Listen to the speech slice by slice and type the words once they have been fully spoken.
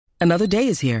Another day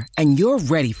is here, and you're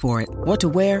ready for it. What to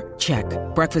wear? Check.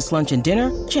 Breakfast, lunch, and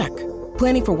dinner? Check.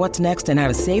 Planning for what's next and how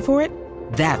to save for it?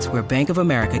 That's where Bank of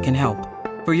America can help.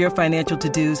 For your financial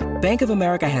to-dos, Bank of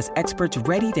America has experts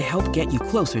ready to help get you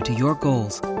closer to your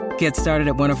goals. Get started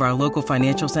at one of our local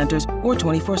financial centers or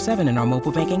 24/7 in our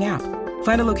mobile banking app.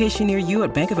 Find a location near you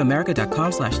at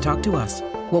bankofamerica.com/talktous.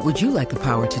 What would you like the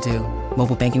power to do?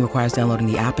 Mobile banking requires downloading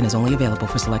the app and is only available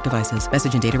for select devices.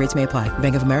 Message and data rates may apply.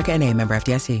 Bank of America N.A., member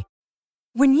FDIC.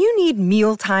 When you need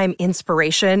mealtime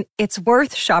inspiration, it's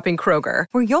worth shopping Kroger,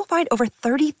 where you'll find over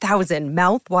 30,000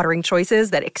 mouth-watering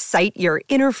choices that excite your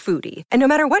inner foodie. And no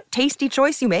matter what tasty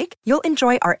choice you make, you'll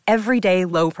enjoy our everyday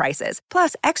low prices,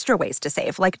 plus extra ways to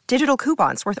save, like digital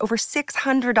coupons worth over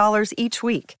 $600 each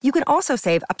week. You can also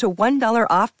save up to $1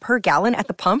 off per gallon at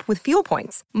the pump with fuel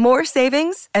points. More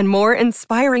savings and more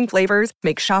inspiring flavors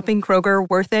make shopping Kroger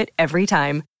worth it every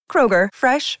time. Kroger,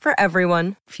 fresh for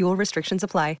everyone. Fuel restrictions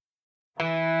apply.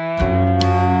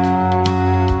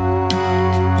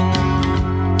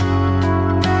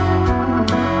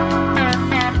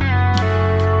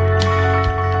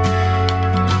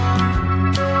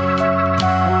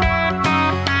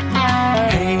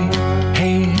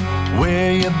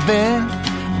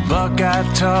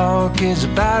 Buckeye Talk is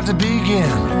about to begin.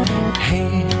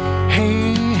 Hey,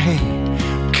 hey,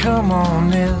 hey, come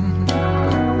on in.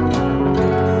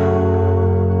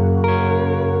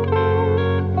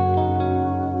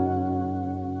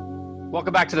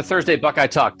 Welcome back to the Thursday Buckeye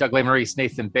Talk. Doug Lesmerises,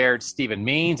 Nathan Baird, Stephen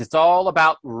Means. It's all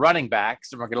about running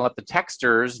backs, and we're going to let the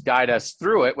texters guide us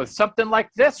through it with something like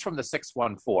this from the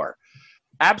 614.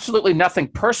 Absolutely nothing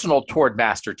personal toward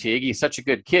Master Teague. He's such a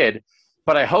good kid,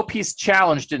 but I hope he's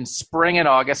challenged in spring and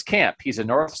August camp. He's a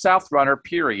north-south runner,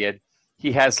 period.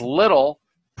 He has little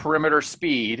perimeter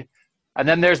speed. And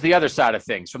then there's the other side of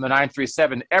things. From the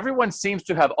 937, everyone seems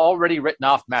to have already written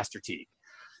off Master Teague.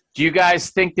 Do you guys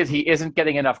think that he isn't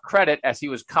getting enough credit as he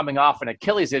was coming off an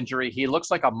Achilles injury? He looks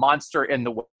like a monster in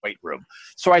the weight room.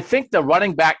 So I think the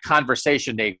running back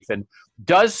conversation, Nathan,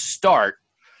 does start,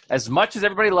 as much as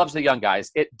everybody loves the young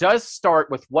guys, it does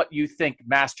start with what you think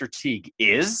Master Teague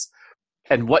is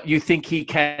and what you think he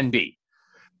can be.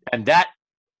 And that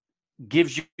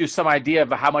gives you some idea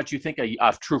of how much you think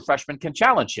a true freshman can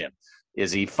challenge him.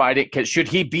 Is he fighting? Should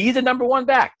he be the number one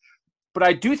back? But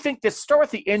I do think this start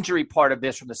with the injury part of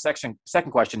this from the second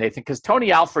question, Nathan, because Tony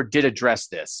Alford did address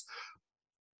this.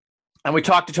 And we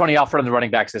talked to Tony Alford on the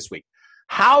running backs this week.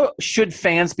 How should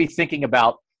fans be thinking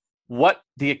about what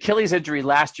the Achilles injury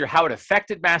last year, how it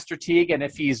affected Master Teague, and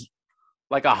if he's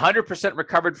like 100%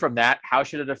 recovered from that, how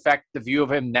should it affect the view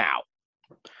of him now?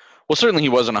 Well, certainly he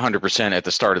wasn't 100% at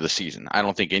the start of the season. I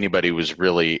don't think anybody was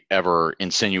really ever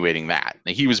insinuating that.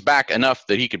 He was back enough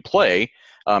that he could play.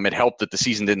 It helped that the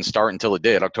season didn't start until it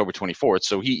did, October 24th.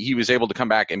 So he was able to come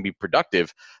back and be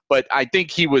productive. But I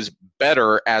think he was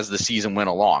better as the season went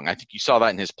along. I think you saw that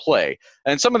in his play.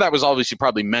 And some of that was obviously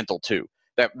probably mental too.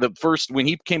 That when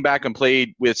he came back and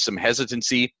played with some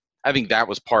hesitancy, I think that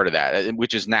was part of that,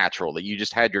 which is natural, that you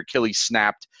just had your Achilles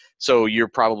snapped. So you're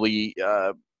probably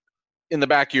in the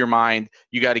back of your mind,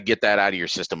 you got to get that out of your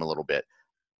system a little bit.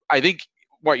 I think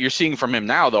what you're seeing from him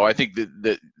now, though, I think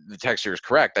the texture is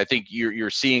correct. I think you're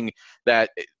seeing that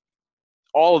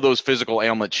all of those physical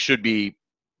ailments should be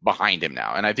behind him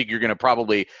now. And I think you're going to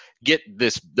probably get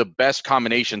the best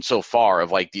combination so far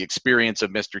of like the experience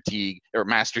of Mr. Teague or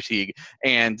Master Teague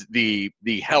and the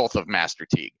health of Master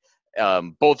Teague.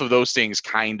 Both of those things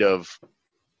kind of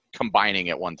combining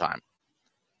at one time.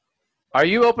 Are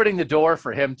you opening the door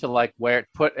for him to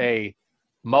put a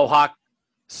mohawk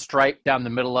stripe down the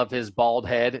middle of his bald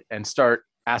head and start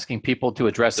asking people to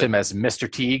address him as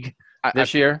Mr. Teague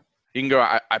this year? You can go,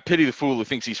 I pity the fool who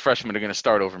thinks these freshmen are going to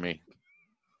start over me.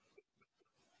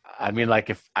 I mean,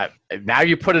 now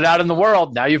you put it out in the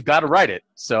world, now you've got to write it.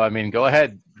 So, I mean, go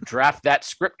ahead, draft that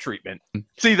script treatment.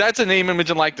 See, that's a name, image,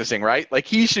 and likeness thing, right? Like,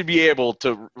 he should be able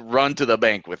to run to the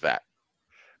bank with that.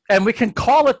 And we can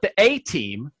call it the A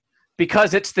team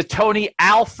because it's the Tony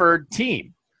Alford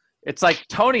team. It's like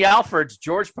Tony Alford's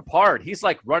George Peppard. He's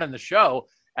like running the show,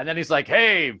 and then he's like,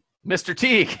 hey, Mr.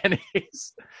 Teague. And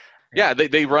he's – yeah,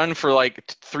 they run for like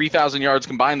 3,000 yards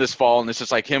combined this fall, and it's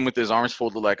just like him with his arms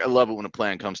folded. Like, I love it when a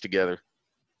plan comes together.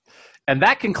 And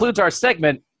that concludes our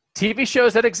segment, TV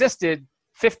shows that existed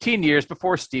 15 years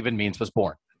before Stephen Means was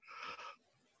born.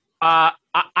 I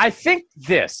think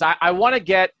this. I want to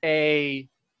get a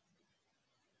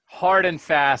hard and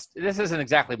fast – this isn't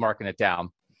exactly marking it down.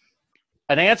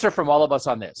 An answer from all of us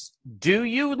on this. Do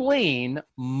you lean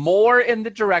more in the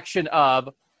direction of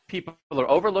people are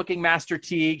overlooking Master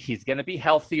Teague, he's going to be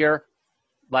healthier,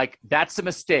 like that's a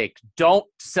mistake, don't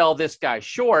sell this guy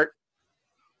short?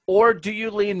 Or do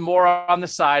you lean more on the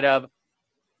side of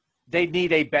they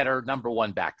need a better number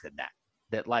one back than that?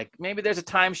 That like maybe there's a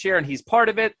timeshare and he's part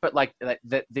of it, but like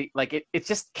it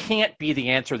just can't be the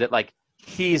answer that like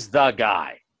he's the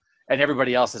guy and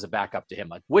everybody else is a backup to him.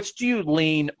 Like, which do you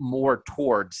lean more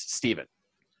towards, Steven?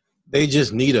 They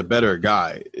just need a better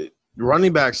guy.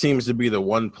 Running back seems to be the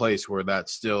one place where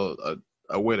that's still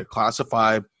a way to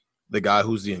classify the guy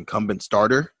who's the incumbent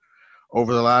starter.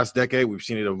 Over the last decade, we've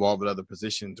seen it evolve at other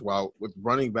positions. While with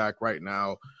running back right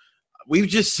now, we've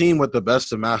just seen what the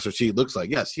best of Master Teague looks like.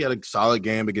 Yes, he had a solid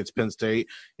game against Penn State.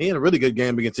 He had a really good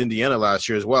game against Indiana last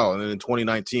year as well. And then in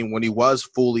 2019, when he was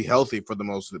fully healthy for the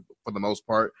most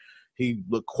part, he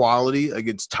looked quality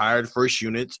against tired first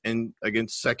units and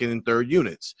against second and third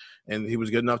units. And he was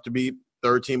good enough to be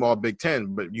third team all Big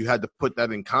Ten, but you had to put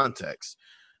that in context.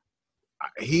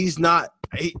 He's not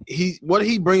he what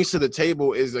he brings to the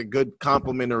table is a good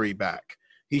complementary back.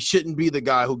 He shouldn't be the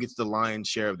guy who gets the lion's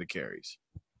share of the carries.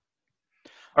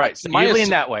 All right, so you lean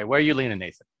that way. Where are you leaning,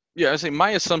 Nathan? Yeah, I say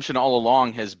my assumption all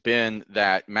along has been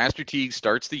that Master Teague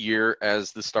starts the year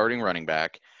as the starting running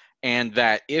back, and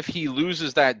that if he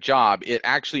loses that job, it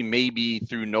actually may be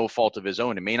through no fault of his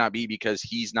own. It may not be because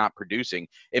he's not producing.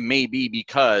 It may be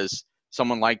because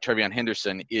someone like TreVeyon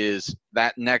Henderson is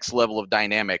that next level of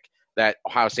dynamic that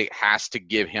Ohio State has to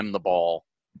give him the ball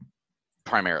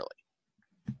primarily.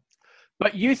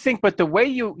 But the way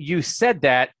you said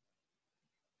that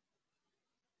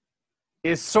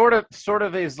is sort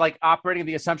of is like operating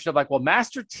the assumption of like, well,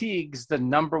 Master Teague's the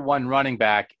number one running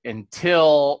back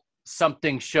until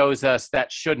something shows us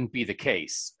that shouldn't be the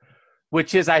case,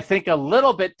 which is, I think, a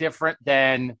little bit different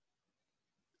than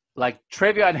like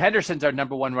TreVeyon Henderson's our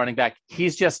number one running back.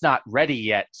 He's just not ready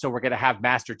yet. So we're going to have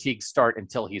Master Teague start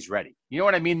until he's ready. You know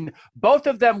what I mean? Both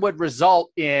of them would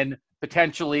result in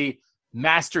potentially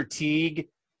Master Teague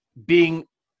being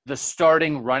the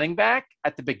starting running back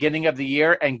at the beginning of the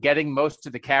year and getting most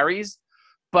of the carries.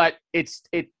 But it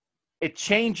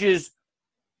changes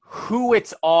who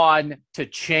it's on to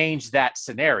change that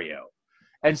scenario.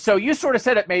 And so you sort of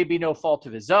said it may be no fault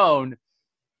of his own,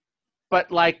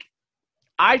 but like,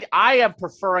 I am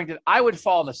preferring that I would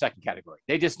fall in the second category.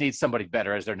 They just need somebody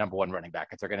better as their number one running back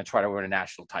if they're going to try to win a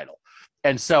national title.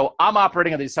 And so I'm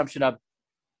operating on the assumption of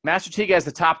Master Teague as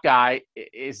the top guy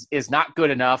is not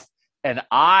good enough. And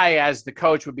I, as the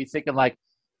coach, would be thinking like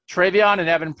TreVeyon and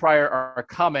Evan Pryor are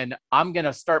coming. I'm going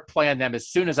to start playing them as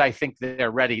soon as I think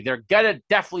they're ready. They're going to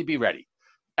definitely be ready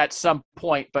at some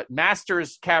point. But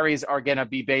Master's carries are going to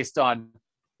be based on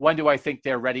when do I think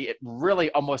they're ready. It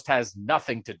really almost has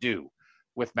nothing to do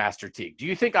with Master Teague. Do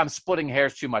you think I'm splitting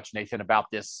hairs too much, Nathan, about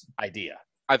this idea?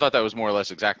 I thought that was more or less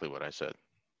exactly what I said.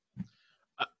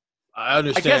 I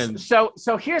understand. I guess,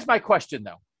 so here's my question,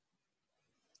 though.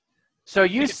 So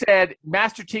you said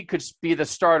Master Teague could be the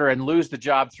starter and lose the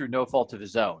job through no fault of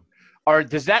his own. Or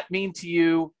does that mean to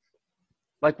you,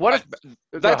 like, what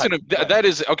if that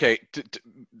is okay?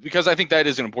 Because I think that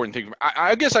is an important thing.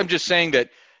 I guess I'm just saying that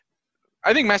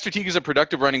I think Master Teague is a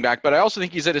productive running back, but I also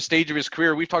think he's at a stage of his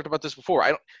career. We've talked about this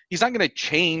before. He's not going to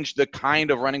change the kind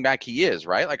of running back he is,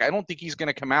 right? Like, I don't think he's going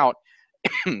to come out,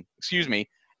 excuse me,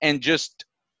 and just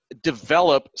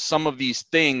develop some of these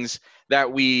things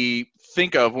that we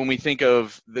think of when we think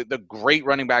of the great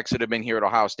running backs that have been here at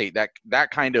Ohio State,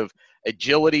 that kind of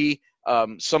agility,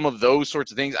 some of those sorts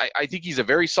of things. I think he's a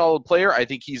very solid player. I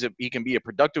think he can be a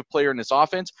productive player in this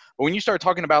offense. But when you start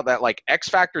talking about that like X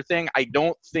factor thing, I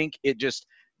don't think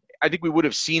I think we would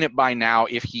have seen it by now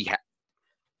if he had.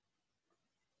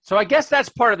 So I guess that's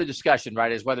part of the discussion,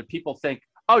 right, is whether people think,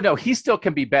 oh, no, he still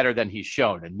can be better than he's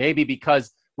shown. And maybe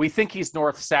because we think he's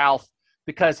north-south,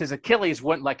 because his Achilles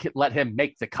wouldn't let him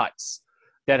make the cuts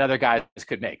that other guys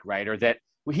could make, right? Or that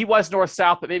he was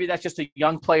north-south, but maybe that's just a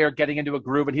young player getting into a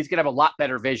groove, and he's going to have a lot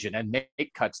better vision and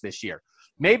make cuts this year.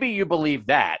 Maybe you believe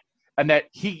that, and that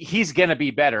he's going to be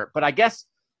better. But I guess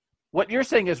what you're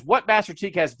saying is what Master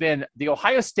Teague has been, the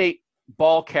Ohio State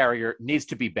ball carrier needs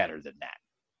to be better than that,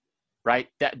 right?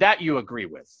 That you agree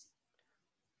with.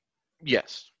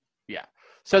 Yes. Yeah.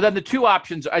 So then the two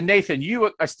options, Nathan,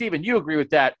 Stephen, you agree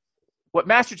with that. What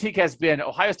Master Teague has been,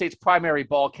 Ohio State's primary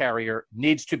ball carrier,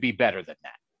 needs to be better than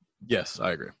that. Yes,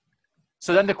 I agree.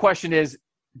 So then the question is,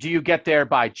 do you get there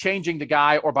by changing the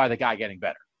guy or by the guy getting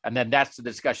better? And then that's the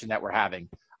discussion that we're having.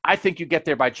 I think you get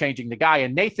there by changing the guy.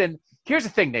 And Nathan, here's the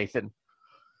thing, Nathan.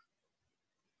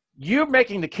 You're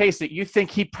making the case that you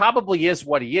think he probably is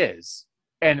what he is,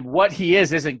 and what he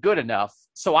is isn't good enough.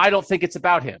 So I don't think it's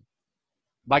about him.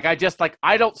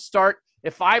 I don't start –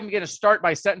 if I'm going to start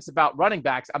my sentence about running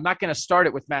backs, I'm not going to start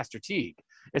it with Master Teague.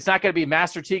 It's not going to be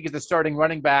Master Teague as the starting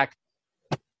running back,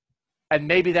 and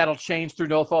maybe that'll change through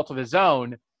no fault of his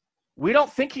own. We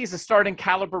don't think he's a starting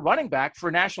caliber running back for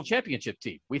a national championship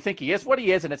team. We think he is what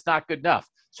he is, and it's not good enough.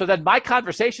 So then my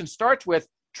conversation starts with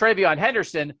TreVeyon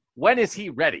Henderson. When is he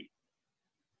ready?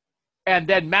 And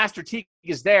then Master Teague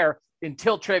is there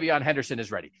until TreVeyon Henderson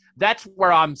is ready. That's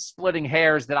where I'm splitting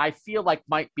hairs that I feel like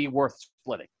might be worth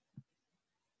splitting.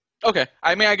 Okay.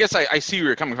 I mean, I guess I see where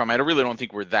you're coming from. I really don't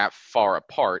think we're that far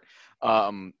apart.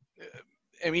 I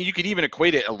mean, you could even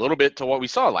equate it a little bit to what we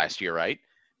saw last year, right?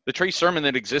 The Trey Sermon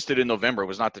that existed in November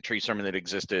was not the Trey Sermon that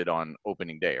existed on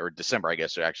opening day, or December, I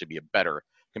guess would actually be a better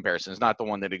comparison. It's not the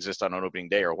one that existed on opening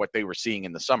day or what they were seeing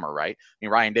in the summer, right? I mean,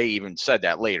 Ryan Day even said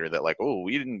that later, that like, oh,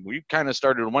 we kind of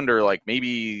started to wonder, like,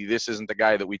 maybe this isn't the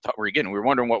guy that we thought we were getting. We were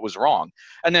wondering what was wrong.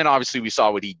 And then obviously we saw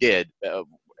what he did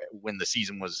when the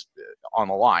season was on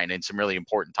the line in some really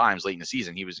important times late in the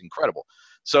season. He was incredible.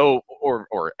 So,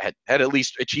 or had at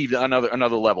least achieved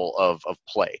another level of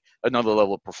play, another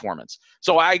level of performance.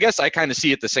 So I guess I kind of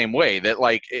see it the same way, that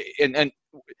like, and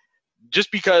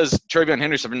just because TreVeyon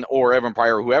Henderson or Evan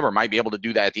Pryor or whoever might be able to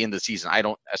do that at the end of the season, I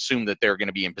don't assume that they're going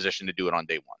to be in position to do it on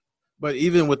day one. But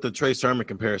even with the Trey Sermon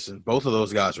comparison, both of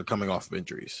those guys are coming off of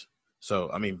injuries. So,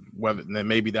 I mean, whether then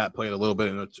maybe that played a little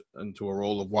bit into a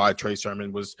role of why Trey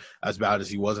Sermon was as bad as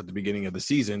he was at the beginning of the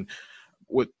season.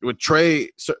 With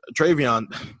TreVeyon,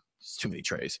 it's too many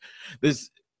Treys.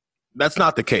 That's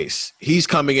not the case. He's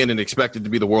coming in and expected to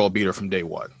be the world beater from day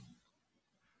one.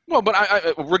 Well, but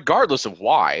I regardless of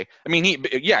why, I mean,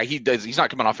 he does. He's not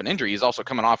coming off an injury. He's also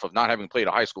coming off of not having played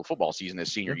a high school football season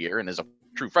his senior year and is a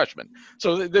true freshman.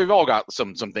 So they've all got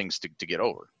some things to get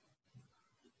over.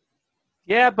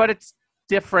 Yeah, but it's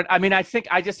different. I mean, I think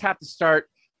I just have to start.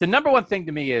 The number one thing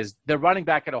to me is the running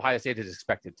back at Ohio State is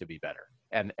expected to be better.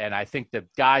 And I think the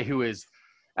guy who is,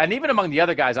 and even among the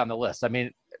other guys on the list, I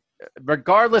mean,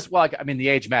 regardless, the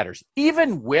age matters.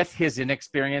 Even with his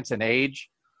inexperience and age,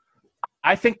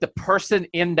 I think the person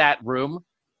in that room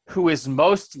who is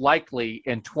most likely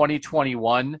in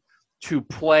 2021 to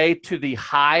play to the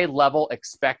high level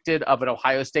expected of an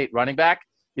Ohio State running back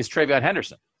is TreVeyon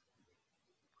Henderson.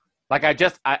 Like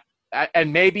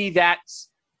and maybe that's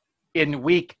in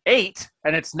week 8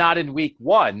 and it's not in week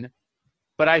 1,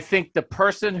 but I think the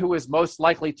person who is most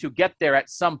likely to get there at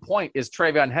some point is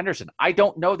TreVeyon Henderson. I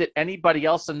don't know that anybody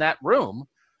else in that room,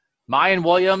 Mayan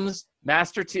Williams,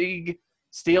 Master Teague,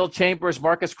 Steele Chambers,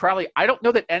 Marcus Crowley, I don't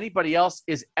know that anybody else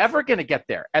is ever going to get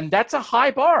there. And that's a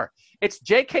high bar. It's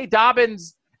J.K.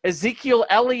 Dobbins, Ezekiel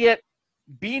Elliott,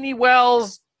 Beanie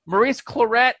Wells, Maurice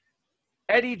Clarett,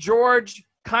 Eddie George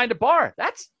kind of bar.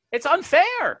 It's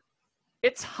unfair.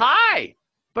 It's high.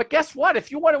 But guess what?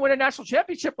 If you want to win a national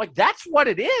championship, like that's what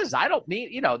it is. I don't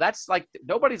need, that's like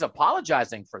nobody's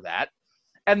apologizing for that.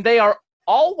 And they are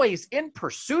always in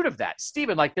pursuit of that.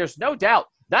 Stephen, like there's no doubt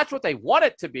that's what they want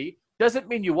it to be. Doesn't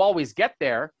mean you always get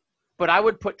there, but I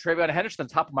would put TreVeyon Henderson on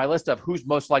top of my list of who's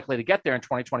most likely to get there in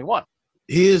 2021.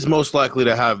 He is most likely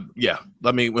to have,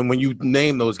 I mean, when you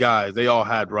name those guys, they all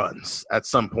had runs at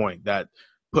some point that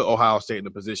put Ohio State in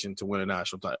a position to win a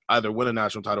national title, either win a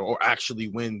national title or actually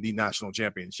win the national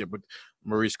championship. With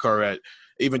Maurice Clarett,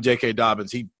 even J.K.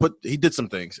 Dobbins, he did some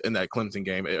things in that Clemson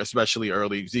game, especially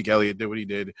early. Zeke Elliott did what he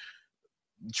did.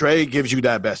 Trey gives you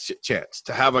that best chance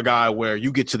to have a guy where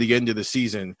you get to the end of the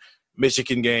season,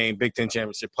 Michigan game, Big Ten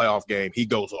championship, playoff game, he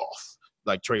goes off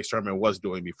like Trey Sermon was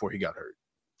doing before he got hurt.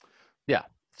 Yeah,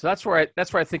 so that's where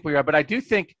I think we are. But I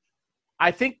think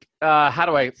how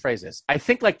do I phrase this? I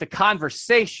think like the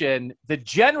conversation, the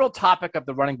general topic of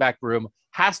the running back room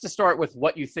has to start with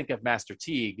what you think of Master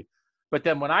Teague. But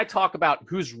then when I talk about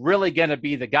who's really going to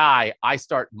be the guy, I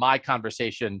start my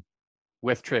conversation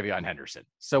with TreVeyon Henderson.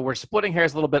 So we're splitting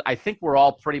hairs a little bit. I think we're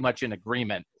all pretty much in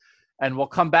agreement. And we'll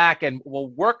come back and we'll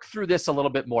work through this a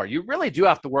little bit more. You really do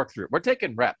have to work through it. We're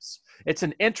taking reps. It's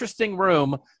an interesting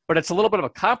room, but it's a little bit of a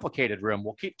complicated room.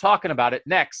 We'll keep talking about it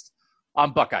next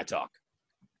on Buckeye Talk.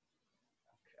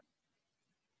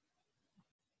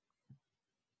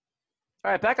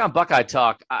 All right, back on Buckeye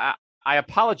Talk. I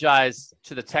apologize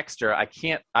to the texter.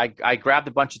 I grabbed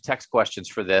a bunch of text questions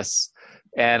for this,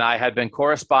 and I had been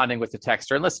corresponding with the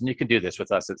texter. And listen, you can do this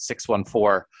with us at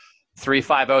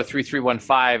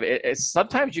 614-350-3315.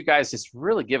 Sometimes you guys just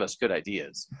really give us good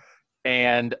ideas.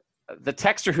 And the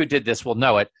texter who did this will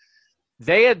know it.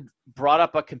 They had brought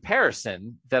up a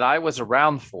comparison that I was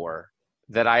around for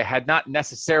that I had not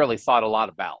necessarily thought a lot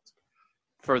about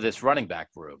for this running back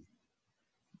room.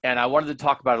 And I wanted to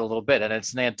talk about it a little bit. And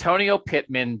it's an Antonio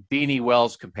Pittman, Beanie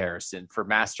Wells comparison for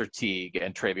Master Teague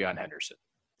and TreVeyon Henderson.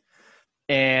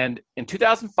 And in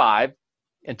 2005,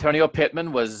 Antonio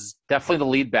Pittman was definitely the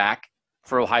lead back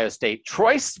for Ohio State.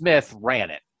 Troy Smith ran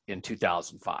it in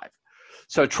 2005.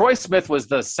 So Troy Smith was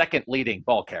the second leading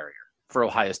ball carrier for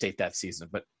Ohio State that season.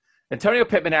 But Antonio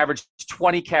Pittman averaged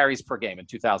 20 carries per game in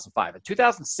 2005. In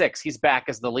 2006, he's back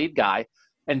as the lead guy,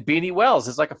 and Beanie Wells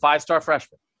is like a five-star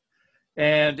freshman.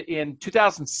 And in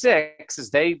 2006, as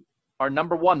they are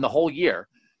number one the whole year,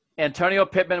 Antonio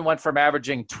Pittman went from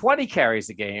averaging 20 carries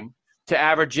a game to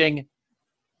averaging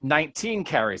 19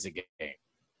 carries a game.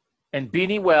 And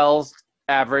Beanie Wells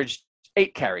averaged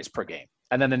 8 carries per game.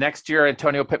 And then the next year,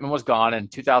 Antonio Pittman was gone. And in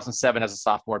 2007, as a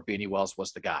sophomore, Beanie Wells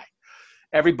was the guy.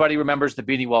 Everybody remembers the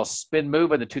Beanie Wells spin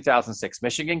move in the 2006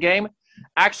 Michigan game.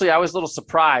 Actually, I was a little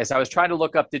surprised. I was trying to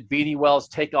look up, did Beanie Wells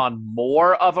take on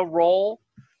more of a role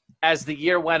as the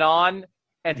year went on?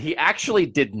 And he actually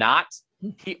did not.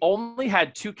 He only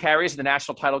had 2 carries in the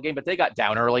national title game, but they got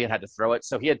down early and had to throw it.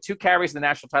 So he had 2 carries in the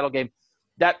national title game.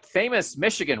 That famous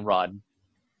Michigan run,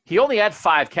 he only had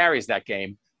 5 carries that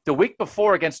game. The week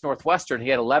before against Northwestern, he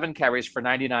had 11 carries for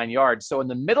 99 yards. So in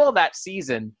the middle of that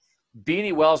season,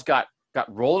 Beanie Wells got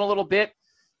rolling a little bit.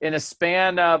 In a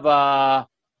span of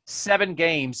 7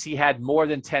 games, he had more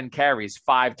than 10 carries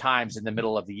 5 times in the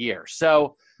middle of the year.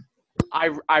 So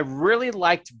I really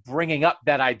liked bringing up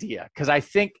that idea because I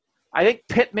think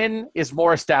Pittman is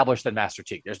more established than Master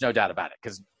Teague. There's no doubt about it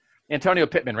because Antonio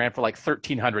Pittman ran for like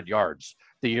 1,300 yards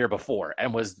the year before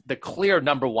and was the clear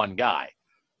number one guy.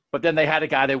 But then they had a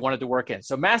guy they wanted to work in.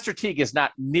 So Master Teague is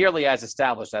not nearly as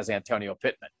established as Antonio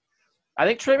Pittman. I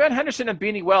think TreVeyon Henderson and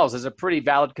Beanie Wells is a pretty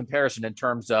valid comparison in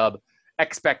terms of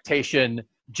expectation,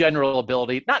 general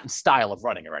ability, not in style of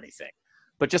running or anything,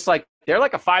 but just like they're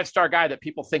like a 5-star guy that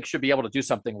people think should be able to do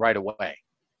something right away.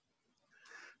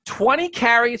 20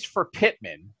 carries for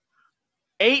Pittman,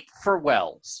 8 for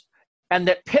Wells, and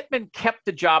that Pittman kept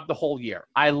the job the whole year.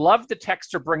 I love the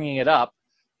texter bringing it up,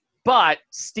 but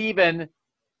Stephen,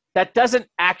 that doesn't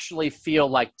actually feel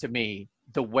like to me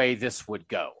the way this would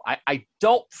go. I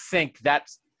don't think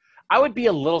I would be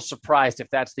a little surprised if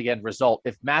that's the end result,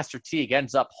 if Master Teague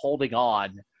ends up holding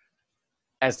on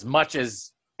as much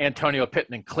as Antonio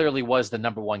Pittman clearly was the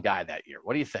number one guy that year.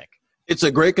 What do you think? It's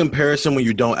a great comparison when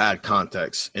you don't add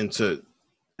context into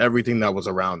everything that was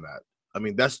around that. I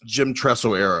mean, that's Jim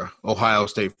Tressel era Ohio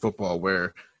State football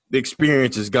where the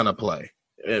experience is going to play.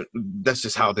 That's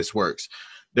just how this works.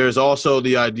 There's also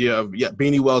the idea of,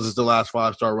 Beanie Wells is the last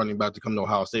 5-star running back to come to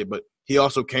Ohio State, but he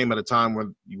also came at a time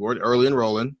when you were early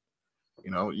enrolling.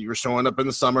 You know, you were showing up in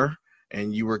the summer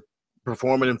and you were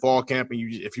performing in fall camp, and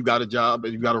if you got a job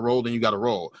and you got to roll, then you got to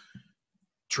roll.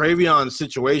 TreVeyon's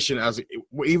situation,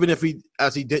 even if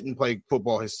he didn't play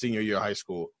football his senior year of high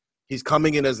school, he's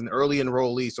coming in as an early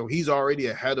enrollee, so he's already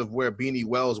ahead of where Beanie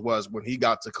Wells was when he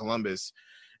got to Columbus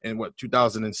in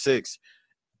 2006,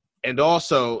 and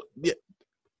also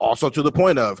to the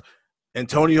point of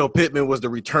Antonio Pittman was the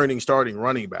returning starting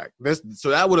running back.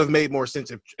 So that would have made more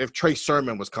sense if Trey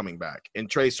Sermon was coming back, and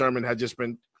Trey Sermon had just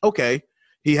been okay.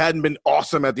 He hadn't been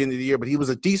awesome at the end of the year, but he was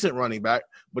a decent running back.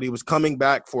 But he was coming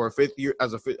back for a 5th year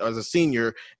as a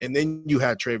senior, and then you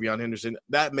had TreVeyon Henderson.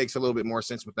 That makes a little bit more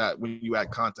sense with that when you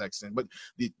add context in. But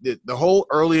the whole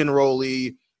early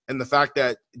enrollee and the fact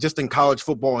that just in college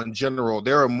football in general,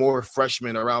 there are more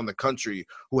freshmen around the country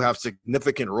who have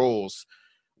significant roles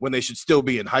when they should still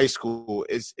be in high school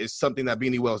is something that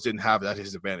Beanie Wells didn't have at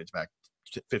his advantage back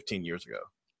 15 years ago.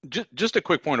 Just a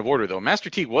quick point of order, though. Master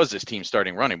Teague was this team's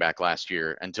starting running back last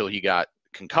year until he got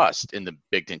concussed in the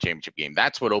Big Ten championship game.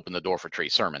 That's what opened the door for Trey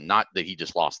Sermon, not that he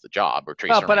just lost the job or Trey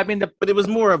Sermon. But I mean, but it was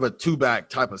more of a 2-back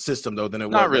type of system, though, than it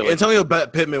was. Not really. Antonio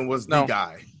Pittman was the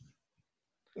guy.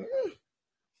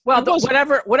 Well,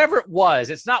 whatever it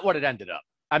was, it's not what it ended up.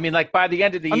 I mean, like by the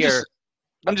end of the year.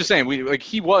 I'm just saying,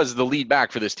 he was the lead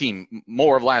back for this team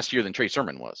more of last year than Trey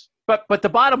Sermon was. But the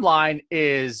bottom line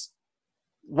is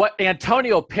what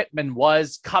Antonio Pittman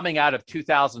was coming out of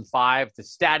 2005, the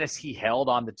status he held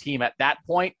on the team at that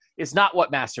point is not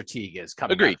what Master Teague is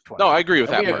coming Agreed. out of 20. No, I agree with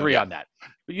that. We agree on that.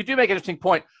 But you do make an interesting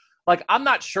point. Like, I'm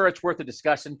not sure it's worth a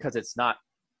discussion because it's not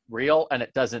real and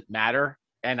it doesn't matter.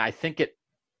 And I think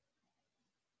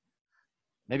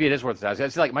maybe it is worth it.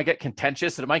 It's like it might get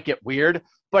contentious and it might get weird,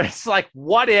 but it's like,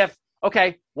 what if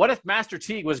Master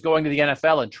Teague was going to the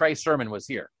NFL and Trey Sermon was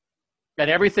here and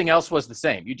everything else was the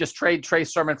same? You just trade Trey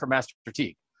Sermon for Master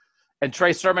Teague. And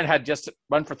Trey Sermon had just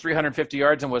run for 350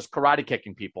 yards and was karate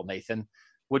kicking people, Nathan.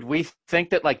 Would we think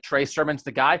that like Trey Sermon's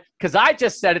the guy? Because I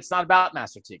just said it's not about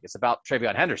Master Teague. It's about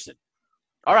TreVeyon Henderson.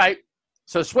 All right.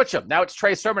 So switch them. Now it's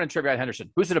Trey Sermon and TreVeyon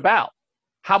Henderson. Who's it about?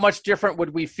 How much different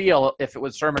would we feel if it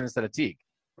was Sermon instead of Teague?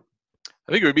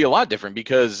 I think it would be a lot different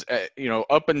because,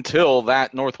 up until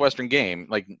that Northwestern game,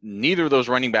 like neither of those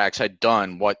running backs had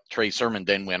done what Trey Sermon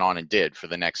then went on and did for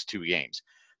the next 2 games.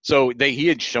 So he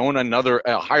had shown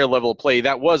a higher level of play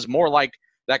that was more like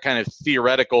that kind of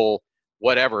theoretical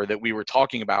whatever that we were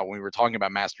talking about when we were talking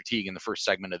about Master Teague in the first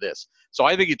segment of this. So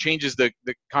I think it changes the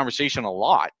conversation a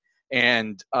lot,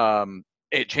 and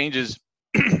it changes.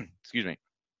 Excuse me.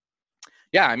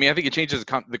 Yeah, I mean, I think it changes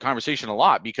the conversation a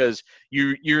lot because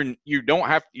you're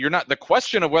not, the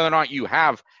question of whether or not you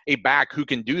have a back who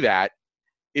can do that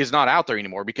is not out there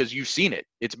anymore because you've seen it.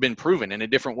 It's been proven in a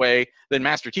different way than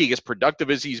Master Teague. As productive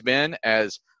as he's been,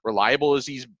 as reliable as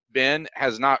he's been,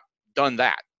 has not done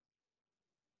that.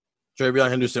 TreVeyon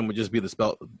Henderson would just be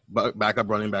the backup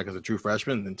running back as a true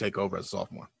freshman and then take over as a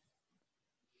sophomore.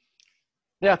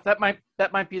 Yeah, that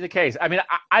might be the case. I mean,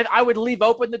 I would leave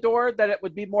open the door that it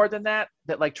would be more than that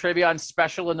like TreVeyon's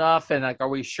special enough, and like, are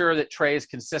we sure that Trey is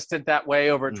consistent that way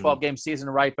over a 12-game season,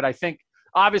 right? But I think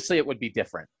obviously it would be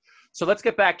different. So let's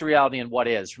get back to reality and what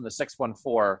is from the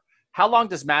 614. How long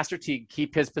does Master Teague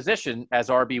keep his position as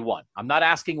RB1? I'm not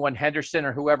asking when Henderson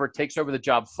or whoever takes over the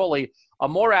job fully.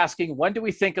 I'm more asking, when do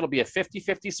we think it'll be a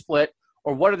 50-50 split,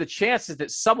 or what are the chances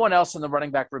that someone else in the running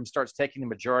back room starts taking the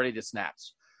majority of the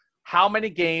snaps? How many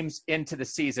games into the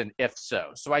season, if so?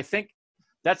 So I think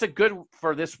that's a good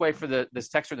for this way for this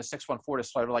texter in the 614 to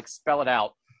sort of like spell it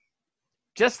out.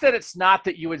 Just that it's not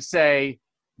that you would say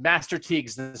Master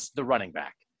Teague's the running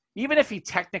back. Even if he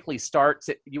technically starts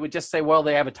it, you would just say, well,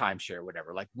 they have a timeshare or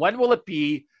whatever. Like, when will it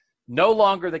be no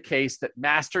longer the case that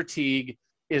Master Teague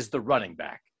is the running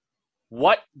back?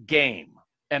 What game?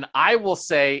 And I will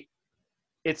say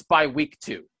it's by week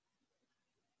 2.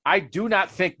 I do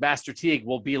not think Master Teague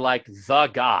will be like the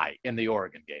guy in the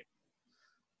Oregon game.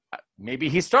 Maybe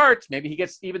he starts, maybe he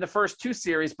gets even the first 2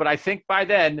 series, but I think by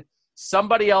then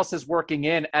somebody else is working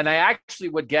in, and I actually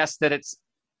would guess that it's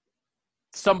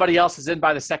somebody else is in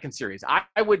by the second series.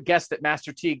 I would guess that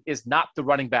Master Teague is not the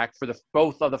running back for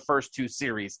both of the first 2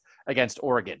 series against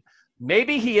Oregon.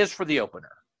 Maybe he is for the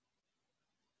opener.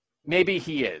 Maybe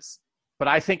he is, but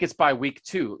I think it's by week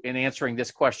 2 in answering this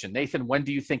question. Nathan, when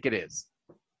do you think it is?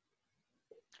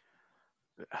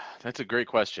 That's a great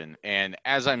question. And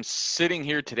as I'm sitting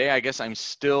here today, I guess I'm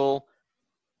still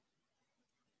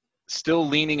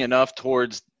leaning enough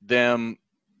towards them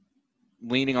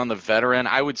leaning on the veteran.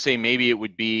 I would say maybe it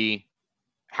would be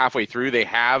halfway through. They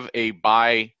have a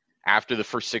bye after the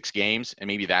first 6 games, and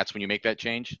maybe that's when you make that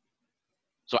change.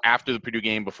 So after the Purdue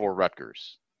game, before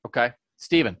Rutgers. Okay.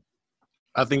 Steven.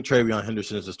 I think TreVeyon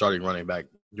Henderson is the starting running back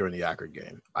during the Akron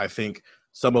game. I think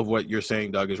some of what you're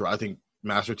saying, Doug, is right. I think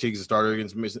Master Teague's a starter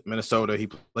against Minnesota. He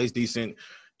plays decent.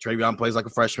 TreVeyon plays like a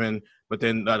freshman. But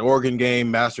then that Oregon game,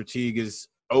 Master Teague is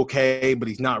okay, but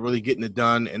he's not really getting it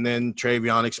done. And then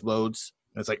TreVeyon explodes.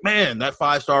 And it's like, man, that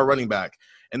 5-star running back.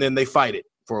 And then they fight it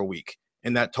for a week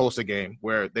in that Tulsa game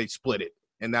where they split it.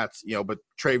 And that's, but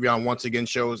TreVeyon once again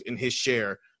shows in his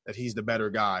share that he's the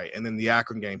better guy. And then the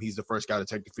Akron game, he's the first guy to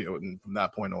take the field. And from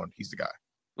that point on, he's the guy.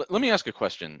 Let me ask a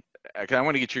question. I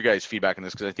want to get your guys' feedback on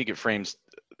this because I think it frames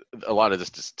a lot of this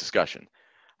discussion.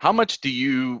 How much do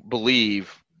you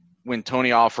believe when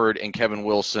Tony Alford and Kevin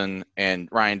Wilson and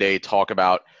Ryan Day talk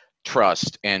about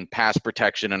trust and pass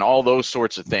protection and all those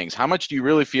sorts of things? How much do you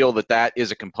really feel that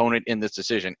is a component in this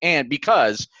decision? And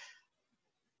because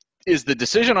is the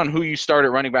decision on who you start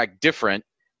at running back different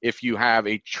if you have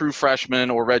a true freshman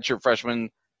or redshirt freshman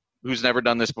who's never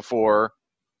done this before,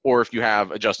 or if you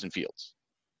have a Justin Fields?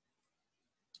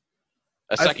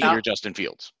 A second-year Justin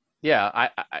Fields. Yeah,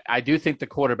 I do think the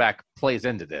quarterback plays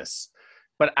into this.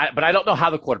 But I don't know how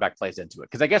the quarterback plays into it.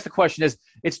 Because I guess the question is,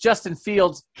 it's Justin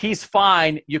Fields. He's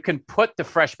fine. You can put the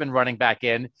freshman running back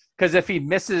in. Because if he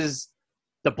misses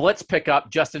the blitz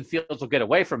pickup, Justin Fields will get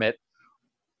away from it.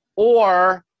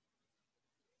 Or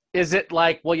is it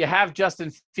like, well, you have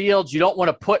Justin Fields. You don't want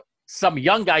to put some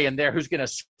young guy in there who's going to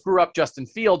screw up Justin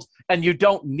Fields, and you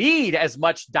don't need as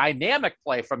much dynamic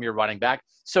play from your running back,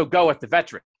 so go with the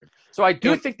veteran. So I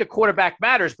do think the quarterback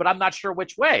matters, but I'm not sure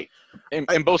which way.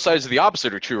 And both sides of the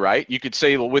opposite are true, right? You could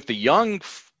say, well, with the young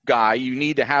guy, you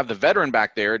need to have the veteran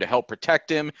back there to help protect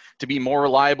him, to be more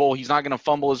reliable. He's not going to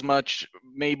fumble as much,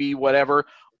 maybe whatever.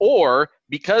 Or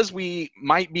because we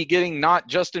might be getting not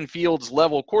Justin Fields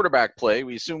level quarterback play,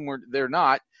 we assume they're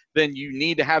not, then you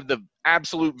need to have the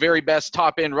absolute very best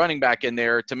top-end running back in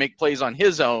there to make plays on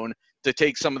his own to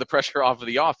take some of the pressure off of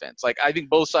the offense. Like, I think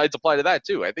both sides apply to that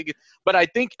too. I think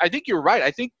you're right. I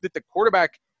think that the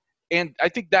quarterback, and I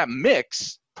think that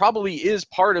mix probably is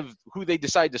part of who they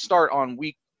decide to start on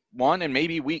week 1 and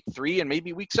maybe week 3 and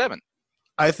maybe week 7.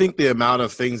 I think the amount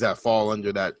of things that fall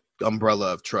under that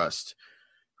umbrella of trust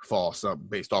false up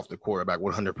based off the quarterback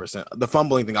 100%. The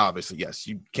fumbling thing, obviously, yes,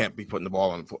 you can't be putting the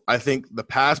ball on. I think the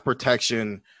pass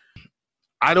protection,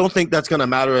 I don't think that's going to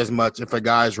matter as much if a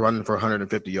guy's running for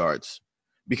 150 yards,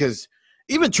 because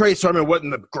even Trey Sermon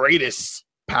wasn't the greatest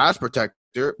pass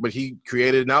protector, but he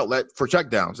created an outlet for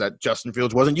checkdowns that Justin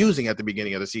Fields wasn't using at the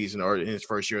beginning of the season or in his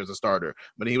first year as a starter.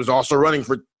 But he was also running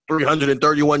for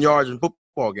 331 yards in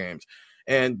football games.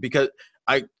 And because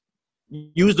I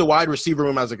use the wide receiver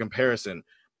room as a comparison,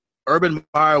 Urban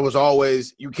Meyer was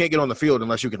always, you can't get on the field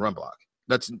unless you can run block.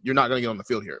 You're not going to get on the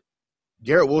field here.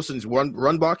 Garrett Wilson's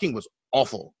run blocking was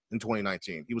awful in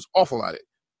 2019. He was awful at it.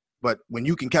 But when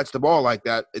you can catch the ball like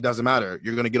that, it doesn't matter.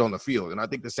 You're going to get on the field. And I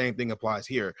think the same thing applies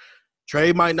here.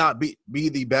 Trey might not be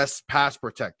the best pass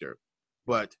protector,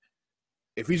 but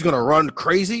if he's going to run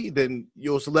crazy, then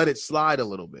you'll let it slide a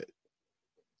little bit.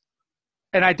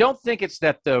 And I don't think it's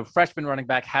that the freshman running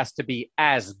back has to be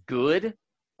as good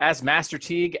as Master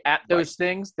Teague at those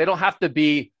things. They don't have to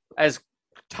be as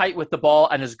tight with the ball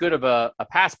and as good of a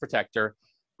pass protector.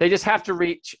 They just have to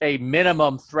reach a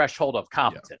minimum threshold of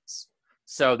competence. Yeah.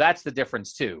 So that's the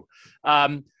difference too.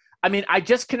 I mean, I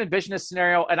just can envision a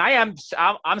scenario, and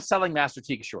I'm selling Master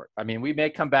Teague short. I mean, we may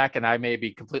come back, and I may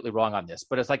be completely wrong on this,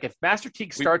 but it's like if Master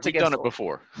Teague starts we've done it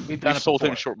before. We've sold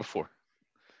him short before.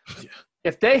 Yeah.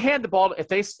 If they hand the ball,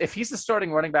 if he's the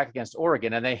starting running back against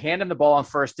Oregon, and they hand him the ball on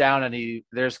first down, and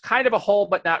there's kind of a hole,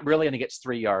 but not really, and he gets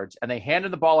 3 yards, and they hand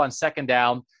him the ball on second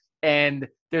down, and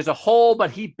there's a hole, but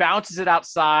he bounces it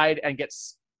outside and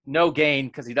gets no gain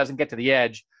because he doesn't get to the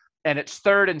edge, and it's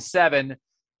 3rd and 7.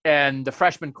 And the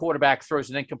freshman quarterback throws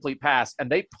an incomplete pass,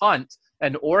 and they punt,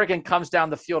 and Oregon comes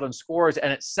down the field and scores,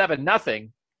 and it's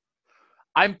 7-0.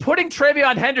 I'm putting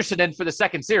TreVeyon Henderson in for the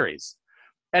second series.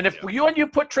 And if you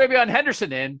put TreVeyon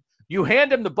Henderson in, you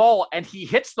hand him the ball, and he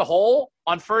hits the hole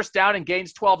on first down and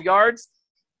gains 12 yards,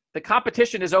 the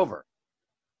competition is over.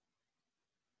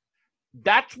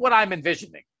 That's what I'm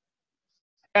envisioning.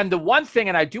 And the one thing,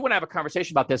 and I do want to have a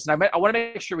conversation about this, and I want to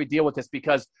make sure we deal with this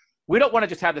because we don't want to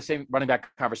just have the same running back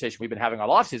conversation we've been having all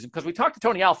offseason because we talked to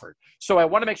Tony Alford. So I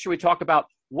want to make sure we talk about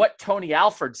what Tony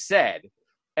Alford said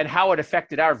and how it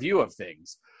affected our view of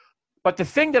things. But the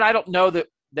thing that I don't know that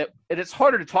and it's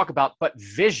harder to talk about, but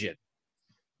vision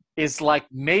is like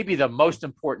maybe the most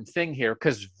important thing here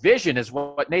because vision is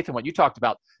what Nathan, what you talked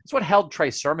about, it's what held Trey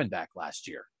Sermon back last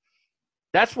year.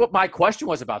 That's what my question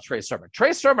was about Trey Sermon.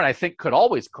 Trey Sermon, I think, could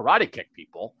always karate kick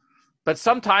people. But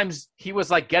sometimes he was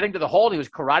like getting to the hole and he was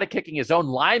karate kicking his own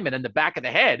lineman in the back of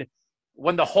the head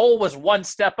when the hole was one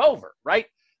step over, right?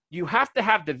 You have to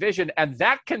have the vision, and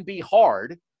that can be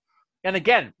hard. And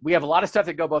again, we have a lot of stuff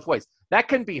that go both ways. That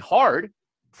can be hard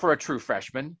for a true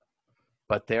freshman,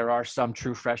 but there are some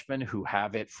true freshmen who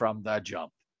have it from the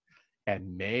jump.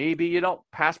 And maybe you don't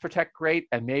pass protect great,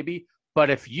 but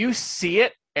if you see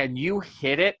it and you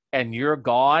hit it and you're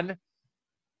gone,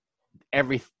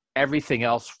 everything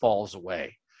else falls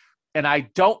away. And I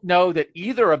don't know that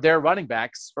either of their running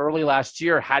backs early last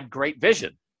year had great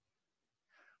vision.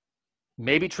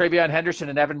 Maybe TreVeyon Henderson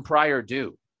and Evan Pryor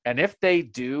do. And if they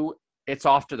do, it's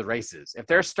off to the races. If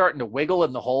they're starting to wiggle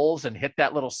in the holes and hit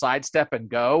that little sidestep and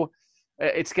go,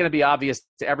 it's going to be obvious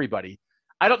to everybody.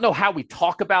 I don't know how we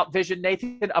talk about vision,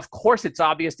 Nathan. Of course it's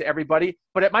obvious to everybody,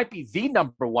 but it might be the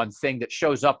number one thing that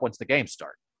shows up once the games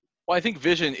start. Well, I think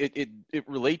vision, it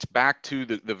relates back to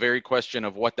the very question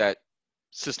of what that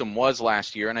system was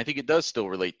last year, and I think it does still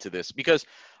relate to this because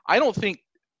I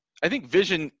think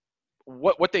vision,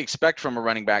 what they expect from a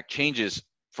running back changes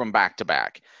from back to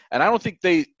back. And I don't think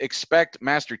they expect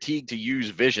Master Teague to use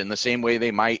vision the same way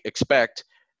they might expect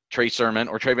Trey Sermon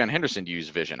or TreVeyon Henderson to use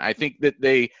vision. I think that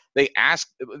they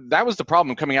asked – that was the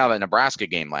problem coming out of the Nebraska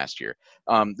game last year.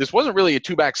 This wasn't really a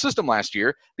two-back system last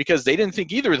year because they didn't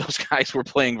think either of those guys were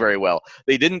playing very well.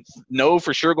 They didn't know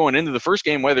for sure going into the first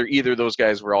game whether either of those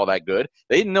guys were all that good.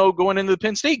 They didn't know going into the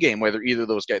Penn State game whether either of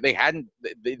those guys –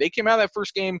 they came out of that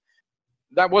first game.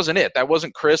 That wasn't it. That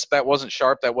wasn't crisp. That wasn't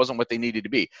sharp. That wasn't what they needed to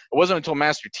be. It wasn't until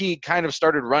Master Teague kind of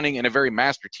started running in a very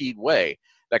Master Teague way,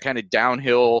 that kind of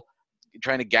downhill,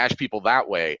 trying to gash people that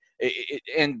way.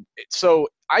 And so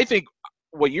I think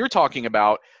what you're talking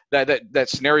about, that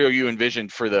scenario you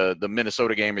envisioned for the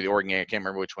Minnesota game or the Oregon game, I can't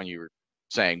remember which one you were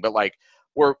saying, but like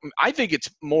where I think it's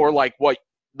more like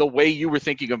the way you were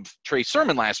thinking of Trey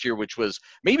Sermon last year, which was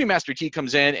maybe Master Teague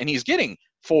comes in and he's getting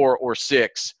 4 or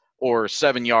 6 or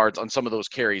 7 yards on some of those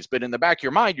carries. But in the back of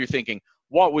your mind, you're thinking,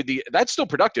 that's still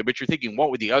productive, but you're thinking,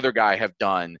 what would the other guy have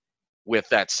done with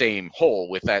that same hole,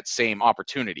 with that same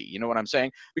opportunity? You know what I'm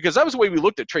saying? Because that was the way we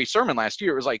looked at Trey Sermon last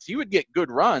year. It was like he would get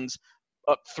good runs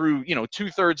up through,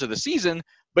 2/3 of the season,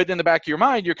 But in the back of your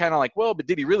mind, you're kind of like, well, but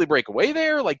did he really break away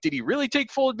there? Like, did he really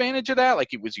take full advantage of that? Like,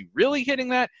 was he really hitting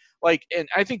that? Like, and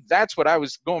I think that's what I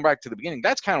was going back to the beginning.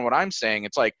 That's kind of what I'm saying.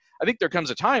 It's like, I think there comes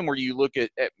a time where you look at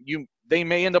you, they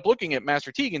may end up looking at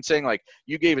Master Teague and saying, like,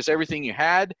 you gave us everything you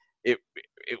had. It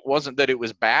wasn't that it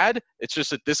was bad. It's just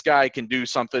that this guy can do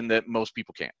something that most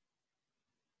people can't.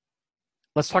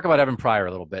 Let's talk about Evan Pryor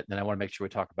a little bit, and then I want to make sure we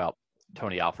talk about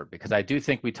Tony Alford, because I do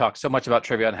think we talk so much about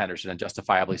TreVeyon Henderson, and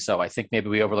justifiably so. I think maybe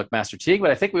we overlook Master Teague,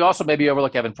 but I think we also maybe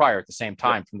overlook Evan Pryor at the same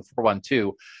time from the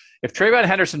 4-1-2. If TreVeyon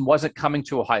Henderson wasn't coming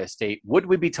to Ohio State, would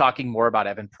we be talking more about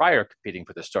Evan Pryor competing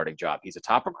for the starting job? He's a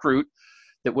top recruit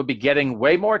that would be getting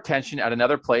way more attention at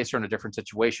another place or in a different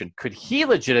situation. Could he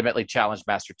legitimately challenge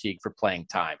Master Teague for playing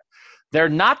time? They're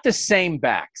not the same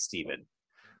back, Stephen,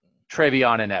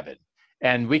 TreVeyon and Evan.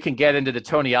 And we can get into the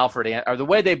Tony Alford, or the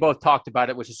way they both talked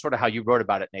about it, which is sort of how you wrote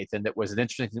about it, Nathan. That was an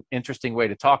interesting way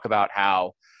to talk about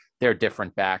how they're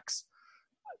different backs.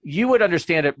 You would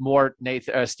understand it more,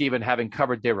 Nathan, Stephen, having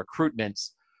covered their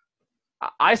recruitments.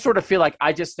 I sort of feel like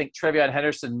I just think TreVeyon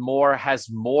Henderson has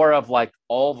more of like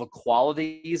all the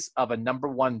qualities of a number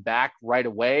one back right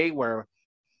away, where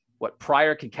what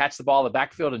Pryor can catch the ball in the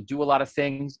backfield and do a lot of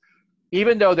things.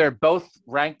 Even though they're both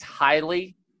ranked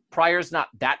highly, Pryor's not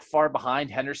that far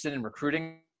behind Henderson in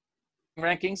recruiting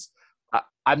rankings.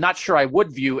 I'm not sure I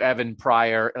would view Evan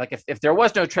Pryor. Like if there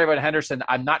was no TreVeyon Henderson,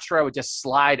 I'm not sure I would just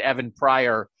slide Evan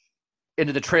Pryor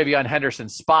into the TreVeyon Henderson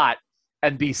spot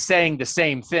and be saying the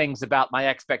same things about my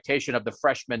expectation of the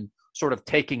freshman sort of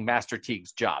taking Master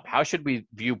Teague's job. How should we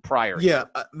view Pryor? Yeah,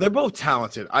 they're both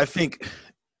talented. I think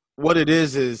what it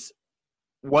is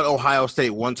what Ohio State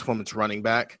wants from its running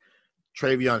back.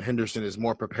 TreVeyon Henderson is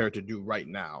more prepared to do right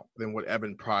now than what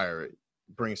Evan Pryor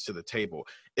brings to the table.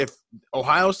 If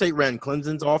Ohio State ran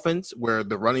Clemson's offense, where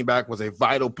the running back was a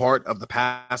vital part of the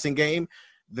passing game,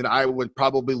 then I would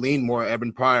probably lean more.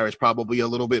 Evan Pryor is probably a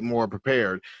little bit more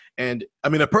prepared. And, I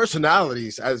mean, the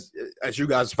personalities, as you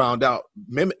guys found out,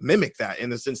 mimic that in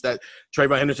the sense that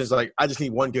TreVeyon Henderson's like, I just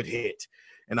need one good hit,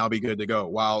 and I'll be good to go.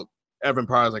 While Evan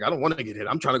Pryor's like, I don't want to get hit.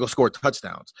 I'm trying to go score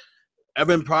touchdowns.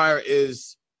 Evan Pryor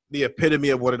is the epitome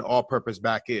of what an all-purpose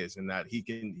back is, in that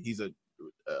he's a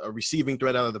receiving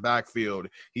threat out of the backfield.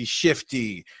 He's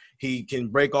shifty. He can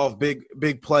break off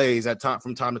big plays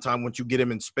from time to time once you get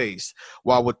him in space.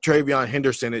 While with TreVeyon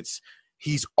Henderson,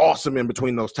 he's awesome in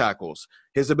between those tackles.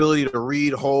 His ability to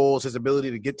read holes, his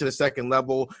ability to get to the second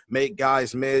level, make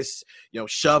guys miss,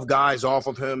 shove guys off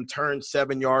of him, turn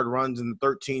 7-yard runs and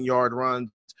 13-yard runs.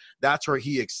 That's where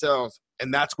he excels.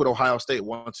 And that's what Ohio State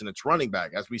wants in its running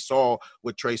back, as we saw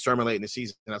with Trey Sermon late in the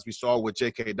season, and as we saw with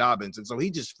J.K. Dobbins. And so he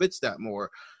just fits that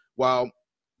more. While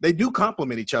they do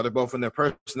complement each other, both in their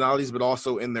personalities but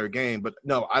also in their game. But,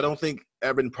 no, I don't think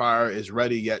Evan Pryor is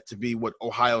ready yet to be what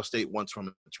Ohio State wants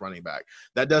from its running back.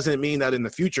 That doesn't mean that in the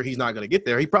future he's not going to get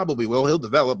there. He probably will. He'll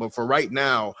develop. But for right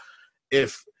now,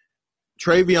 if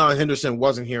TreVeyon Henderson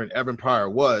wasn't here and Evan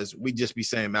Pryor was, we'd just be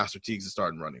saying Master Teague's a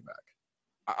starting running back.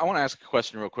 I want to ask a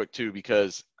question real quick too,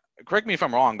 because correct me if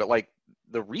I'm wrong, but like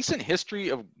the recent history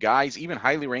of guys, even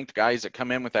highly ranked guys that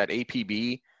come in with that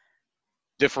APB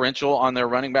differential on their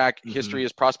running back history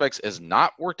as prospects has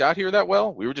not worked out here that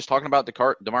well. We were just talking about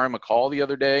Damari McCall the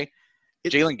other day.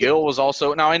 Jalen Gill was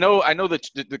also – now I know that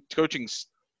the coaching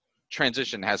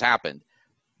transition has happened,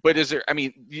 but is there – I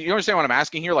mean, you understand what I'm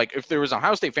asking here? Like if there was an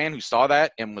Ohio State fan who saw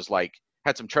that and was like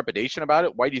had some trepidation about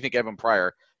it, why do you think Evan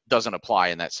Pryor doesn't apply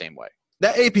in that same way?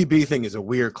 That APB thing is a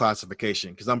weird classification,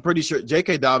 because I'm pretty sure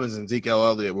J.K. Dobbins and Zeke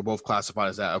Elliott were both classified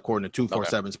as that according to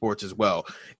 247 Sports as well.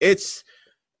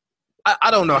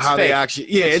 I don't know how they actually –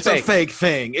 it's a fake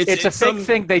thing. It's a fake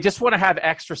thing. They just want to have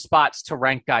extra spots to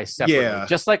rank guys separately,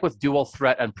 just like with dual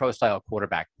threat and pro-style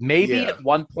quarterback. Maybe at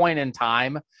one point in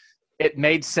time it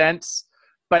made sense,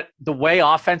 but the way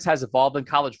offense has evolved in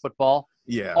college football,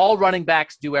 all running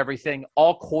backs do everything.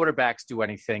 All quarterbacks do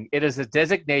anything. It is a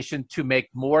designation to make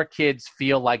more kids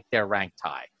feel like they're ranked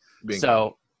high. Bingo.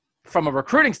 So from a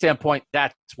recruiting standpoint,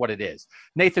 that's what it is.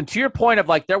 Nathan, to your point of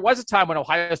like, there was a time when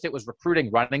Ohio State was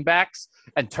recruiting running backs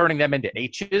and turning them into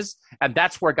H's, and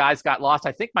that's where guys got lost.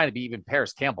 I think might be even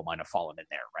Paris Campbell might have fallen in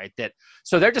there, right?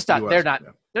 So they're just not, they're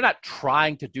not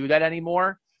trying to do that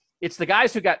anymore. It's the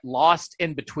guys who got lost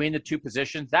in between the two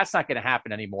positions. That's not going to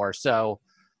happen anymore. So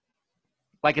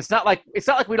like, it's not like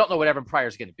we don't know what Evan Pryor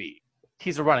is going to be.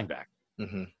 He's a running back.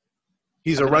 Mm-hmm.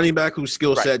 He's a running back whose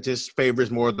skill set just favors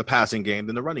more of the passing game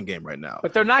than the running game right now.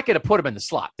 But they're not going to put him in the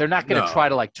slot. They're not going to try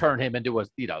to like turn him into a,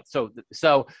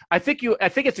 so I think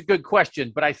it's a good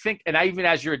question, but I think, and even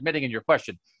as you're admitting in your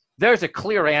question, there's a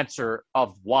clear answer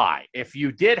of why. If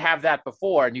you did have that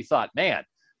before and you thought, man,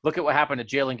 Look at what happened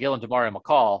to Jalen Gill and Demario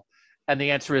McCall. And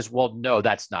the answer is, well, no,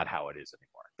 that's not how it is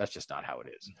anymore. That's just not how it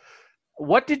is.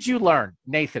 What did you learn,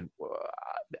 Nathan?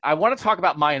 I want to talk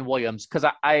about Mayan Williams because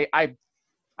I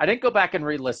didn't go back and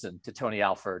re-listen to Tony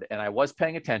Alford, and I was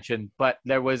paying attention, but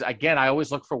there was, again, I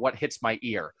always look for what hits my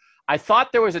ear. I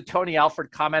thought there was a Tony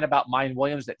Alford comment about Mayan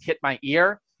Williams that hit my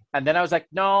ear, and then I was like,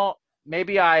 no,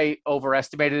 maybe I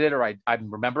overestimated it or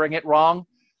I'm remembering it wrong.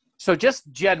 So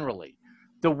just generally,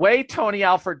 the way Tony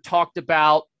Alford talked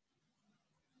about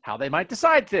how they might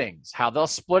decide things, how they'll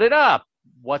split it up,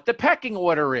 what the pecking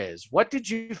order is. What did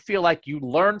you feel like you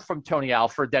learned from Tony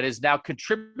Alford that is now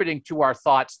contributing to our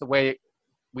thoughts the way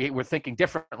we were thinking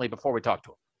differently before we talked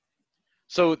to him?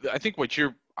 So I think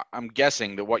I'm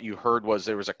guessing that what you heard was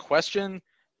there was a question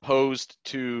posed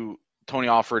to Tony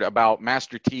Alford about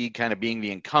Master Teague kind of being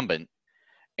the incumbent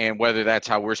and whether that's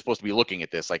how we're supposed to be looking at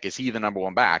this. Like, is he the number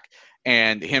one back?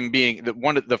 And him being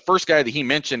the first guy that he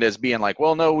mentioned as being like,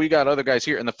 well, no, we got other guys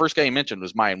here. And the first guy he mentioned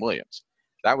was Mayan Williams.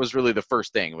 That was really the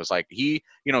first thing. It was like he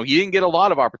didn't get a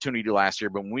lot of opportunity last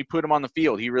year, but when we put him on the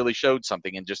field, he really showed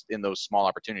something in those small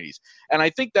opportunities. And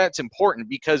I think that's important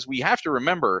because we have to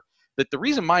remember that the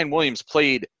reason Mayan Williams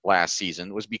played last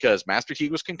season was because Master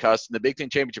Teague was concussed in the Big Ten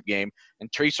Championship game,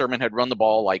 and Trey Sermon had run the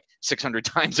ball like 600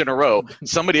 times in a row.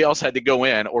 Somebody else had to go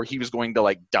in, or he was going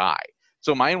to die.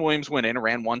 So Mayan Williams went in and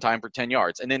ran one time for 10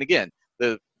 yards. And then again,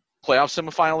 the playoff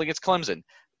semifinal against Clemson,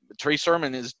 Trey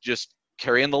Sermon is just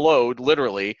carrying the load,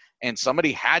 literally, and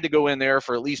somebody had to go in there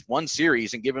for at least one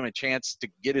series and give him a chance to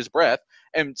get his breath.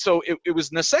 And so it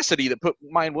was necessity that put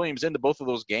Mayan Williams into both of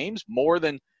those games more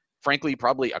than, frankly,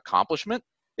 probably accomplishment.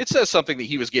 It says something that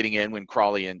he was getting in when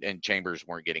Crawley and Chambers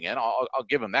weren't getting in. I'll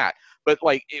give him that. But,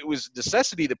 it was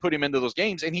necessity that put him into those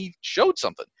games, and he showed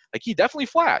something. He definitely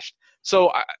flashed.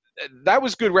 So that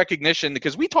was good recognition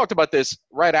because we talked about this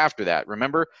right after that,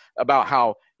 remember, about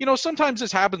how, sometimes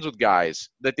this happens with guys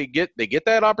that they get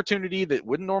that opportunity that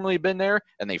wouldn't normally have been there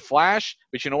and they flash.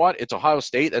 But you know what? It's Ohio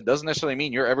State. That doesn't necessarily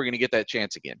mean you're ever going to get that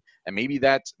chance again. And maybe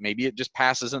it just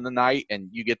passes in the night and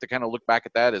you get to kind of look back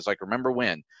at that as remember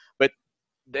when. But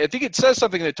I think it says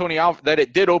something that that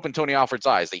it did open Tony Alford's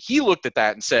eyes, that he looked at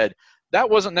that and said, that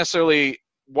wasn't necessarily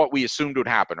what we assumed would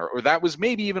happen, or that was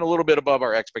maybe even a little bit above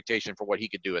our expectation for what he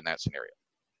could do in that scenario.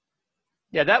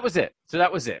 Yeah, that was it. So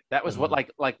that was it. That was what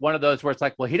like one of those where it's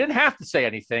well, he didn't have to say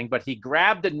anything, but he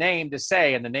grabbed a name to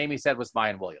say, and the name he said was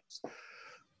Mayan Williams.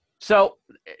 So,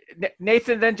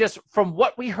 Nathan, then just from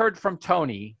what we heard from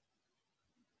Tony,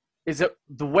 is it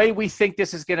the way we think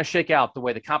this is going to shake out, the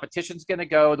way the competition's going to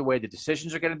go, the way the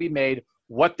decisions are going to be made,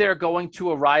 what they're going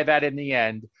to arrive at in the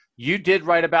end? You did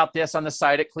write about this on the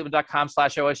site at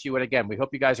cleveland.com/OSU. And again, we hope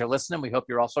you guys are listening. We hope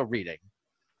you're also reading.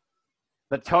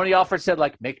 But Tony Alford said,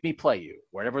 make me play you,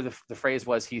 whatever the phrase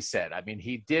was he said. I mean,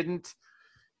 he didn't,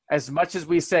 as much as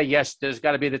we say, yes, there's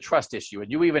got to be the trust issue.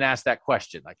 And you even asked that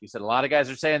question. Like you said, a lot of guys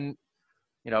are saying,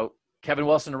 Kevin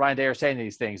Wilson and Ryan Day are saying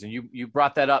these things. And you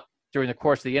brought that up during the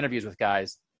course of the interviews with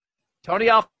guys. Tony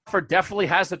Alford definitely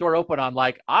has the door open on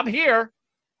I'm here.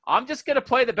 I'm just going to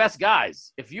play the best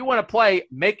guys. If you want to play,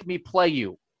 make me play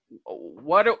you.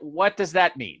 What does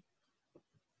that mean?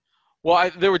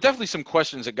 Well, there were definitely some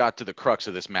questions that got to the crux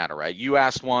of this matter, right? You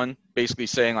asked one basically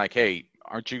saying hey,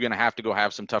 aren't you going to have to go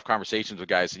have some tough conversations with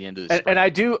guys at the end of this? And I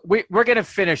do. We're going to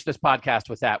finish this podcast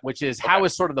with that, which is how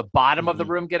is sort of the bottom of the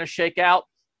room going to shake out.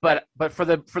 But for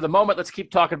the moment, let's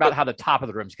keep talking about how the top of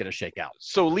the room is going to shake out.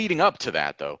 So leading up to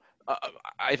that, though,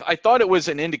 I thought it was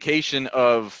an indication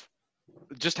of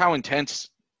just how intense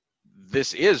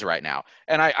this is right now.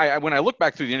 And I when I look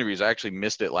back through the interviews, I actually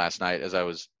missed it last night as I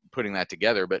was putting that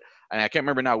together, and I can't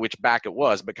remember now which back it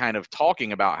was, but kind of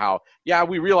talking about how,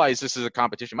 we realize this is a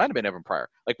competition. Might have been Evan Pryor.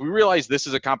 We realize this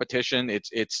is a competition.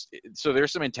 It's so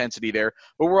there's some intensity there,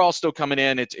 but we're all still coming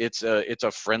in. It's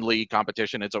a friendly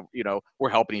competition. It's we're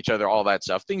helping each other, all that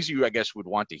stuff. Things you, I guess, would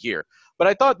want to hear. But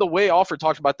I thought the way Alford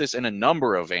talked about this in a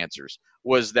number of answers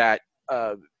was that,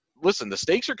 listen, the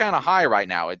stakes are kind of high right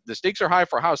now. The stakes are high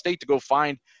for Ohio State to go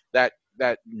find that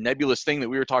nebulous thing that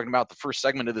we were talking about the first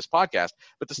segment of this podcast.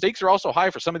 But the stakes are also high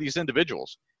for some of these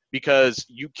individuals because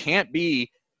you can't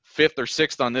be 5th or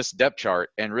 6th on this depth chart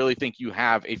and really think you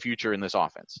have a future in this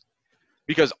offense,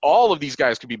 because all of these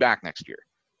guys could be back next year.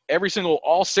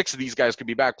 All 6 of these guys could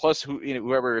be back, plus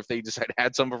whoever, if they decide to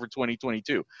add someone for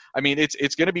 2022. I mean,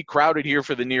 it's going to be crowded here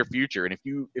for the near future. And if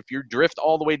you drift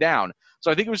all the way down, so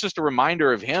I think it was just a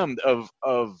reminder of him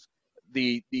of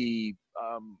the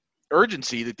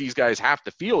urgency that these guys have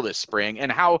to feel this spring,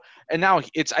 and now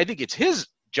I think it's his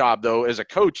job though as a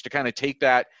coach to kind of take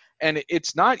that, and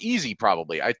it's not easy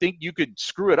probably. I think you could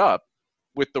screw it up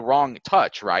with the wrong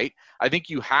touch, right? I think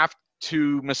you have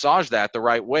to massage that the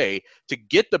right way to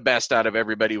get the best out of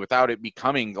everybody without it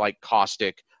becoming like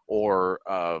caustic or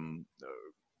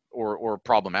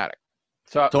problematic.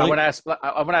 So I want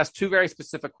to ask two very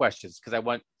specific questions because I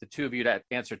want the two of you to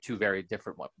answer two very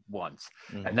different ones,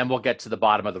 and then we'll get to the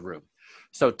bottom of the room.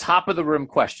 So top of the room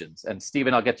questions, and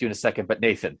Stephen, I'll get to you in a second, but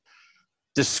Nathan,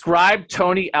 describe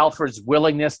Tony Alford's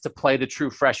willingness to play the true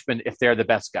freshman if they're the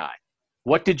best guy.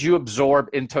 What did you absorb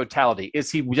in totality?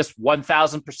 Is he just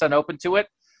 1,000% open to it?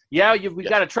 Yeah, we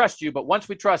got to trust you, but once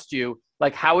we trust you,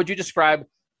 like how would you describe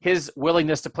his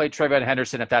willingness to play TreVeyon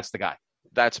Henderson if that's the guy?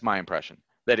 That's my impression.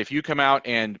 That if you come out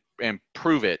and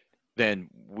prove it, then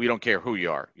we don't care who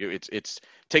you are. It's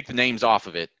take the names off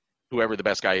of it. Whoever the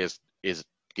best guy is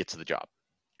gets the job.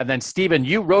 And then, Stephen,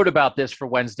 you wrote about this for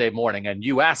Wednesday morning, and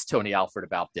you asked Tony Alford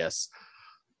about this.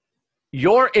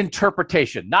 Your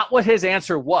interpretation, not what his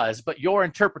answer was, but your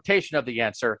interpretation of the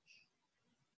answer.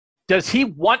 Does he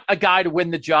want a guy to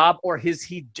win the job, or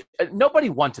nobody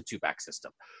wants a two-back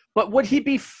system, but would he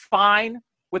be fine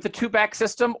with a two-back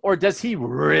system, or does he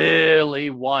really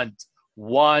want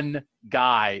one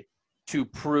guy to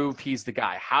prove he's the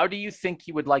guy? How do you think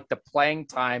he would like the playing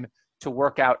time to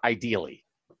work out ideally?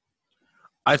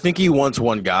 I think he wants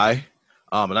one guy.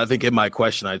 And I think in my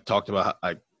question, I talked about,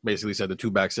 I basically said the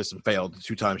two-back system failed the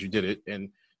 2 times you did it. And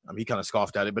he kind of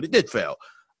scoffed at it, but it did fail.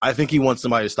 I think he wants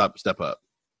somebody to step up.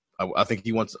 I think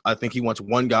he wants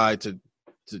one guy to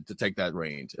take that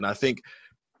reins. And I think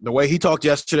the way he talked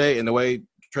yesterday and the way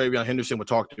TreVeyon Henderson would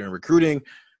talk during recruiting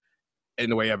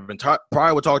and the way Evan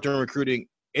Pryor would talk during recruiting,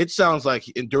 it sounds like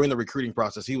during the recruiting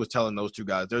process, he was telling those two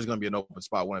guys, there's going to be an open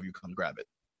spot. One of you come grab it.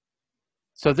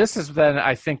 So this is then,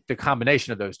 I think, the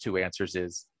combination of those two answers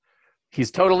is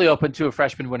he's totally open to a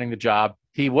freshman winning the job.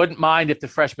 He wouldn't mind if the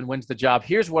freshman wins the job.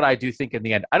 Here's what I do think in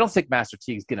the end. I don't think Master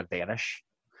Teague is going to vanish.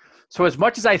 So as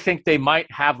much as I think they might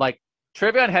have like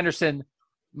TreVeyon Henderson,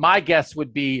 my guess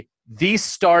would be the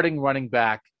starting running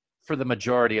back for the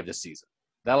majority of the season.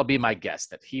 That'll be my guess,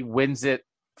 that he wins it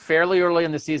fairly early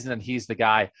in the season and he's the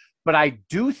guy. But I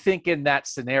do think in that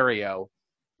scenario,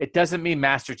 it doesn't mean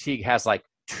Master Teague has like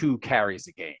 2 carries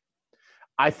a game.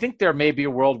 I think there may be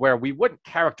a world where we wouldn't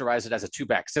characterize it as a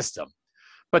two-back system,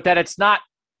 but that it's not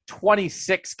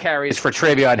 26 carries for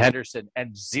TreVeyon Henderson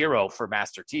and 0 for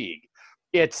Master Teague.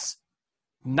 It's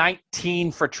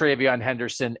 19 for TreVeyon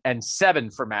Henderson and 7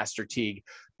 for Master Teague,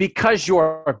 because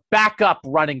your backup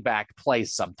running back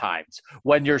plays sometimes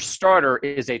when your starter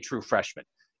is a true freshman.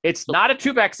 It's not a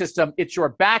two-back system. It's your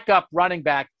backup running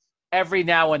back every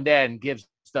now and then gives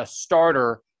the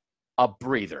starter a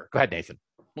breather. Go ahead, Nathan.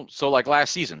 So like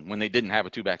last season when they didn't have a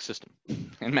two-back system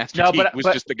and Master Teague was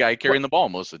just the guy carrying the ball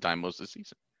most of the time, most of the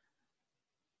season.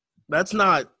 That's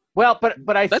not – well, but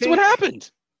I That's think, what happened.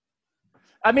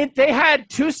 I mean, they had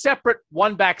 2 separate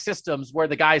one-back systems where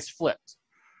the guys flipped,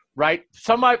 right?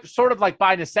 Some sort of like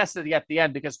by necessity at the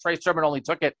end because Trey Sermon only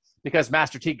took it because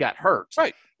Master Teague got hurt.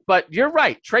 Right. But you're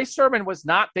right. Trey Sermon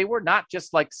they were not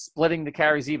just like splitting the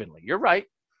carries evenly. You're right.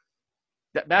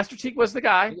 Master Teague was the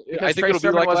guy because I think Trey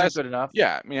Sermon wasn't good enough.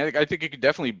 Yeah, I mean, I think it could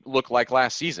definitely look like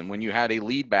last season when you had a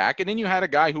lead back and then you had a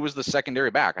guy who was the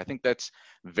secondary back. I think that's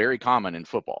very common in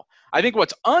football. I think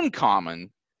what's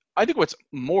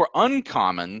more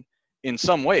uncommon in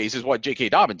some ways is what J.K.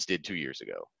 Dobbins did 2 years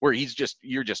ago, where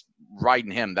you're just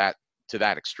riding him to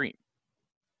that extreme.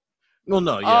 Well,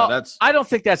 no, yeah, I don't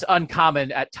think that's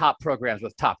uncommon at top programs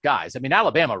with top guys. I mean,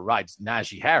 Alabama rides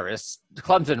Najee Harris.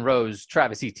 Clemson rode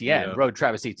Travis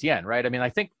Etienne, right? I mean, I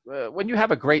think when you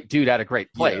have a great dude at a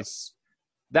great place,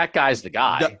 that guy's the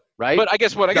guy, right? But I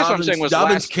guess what I'm saying was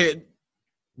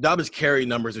Dobbins' carry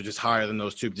numbers are just higher than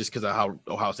those two just because of how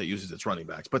Ohio State uses its running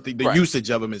backs. But the Right. usage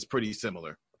of them is pretty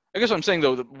similar. I guess what I'm saying,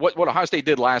 though, what Ohio State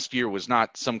did last year was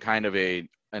not some kind of an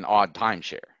odd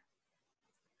timeshare.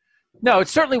 No, it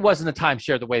certainly wasn't a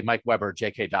timeshare the way Mike Weber,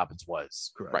 J.K. Dobbins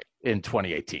was Correct. in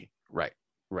 2018. Right.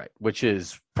 Which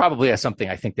is probably something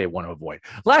I think they want to avoid.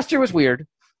 Last year was weird.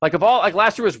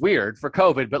 Last year was weird for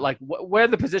COVID, but like where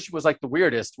the position was like the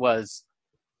weirdest was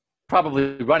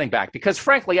probably running back. Because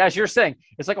frankly, as you're saying,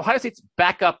 it's like Ohio State's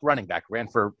backup running back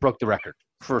broke the record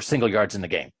for single yards in the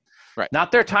game. Right.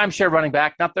 Not their timeshare running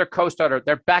back, not their co-starter,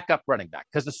 their backup running back,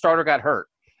 because the starter got hurt.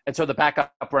 And so the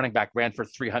backup running back ran for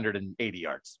 380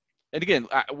 yards. And again,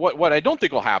 what I don't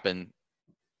think will happen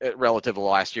relative to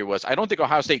last year was I don't think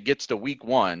Ohio State gets to week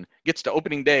 1, gets to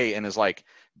opening day, and is like,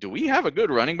 do we have a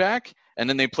good running back? And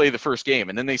then they play the first game,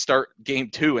 and then they start game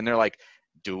 2, and they're like,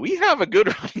 do we have a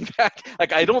good running back?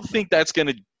 Like, I don't think that's going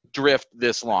to drift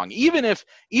this long. Even if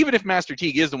Master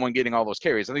Teague is the one getting all those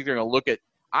carries, I think they're going to look at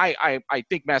I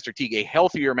think Master Teague, a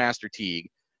healthier Master Teague,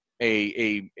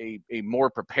 a more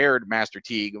prepared Master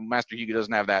Teague, Master Teague who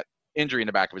doesn't have that injury in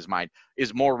the back of his mind,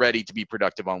 is more ready to be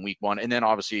productive on week one. And then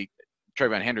obviously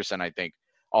TreVeyon Henderson, I think,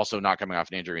 also not coming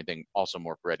off an injury or anything, also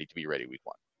more ready to be ready week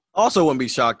one. Also wouldn't be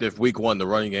shocked if week one the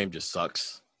running game just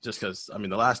sucks. Just because, I mean,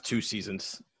 the last 2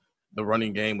 seasons, the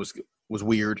running game was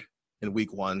weird in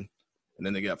week one, and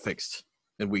then they got fixed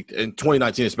in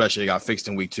 2019 especially. It got fixed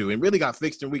in week 2, and really got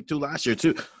fixed in week 2 last year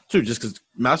too just because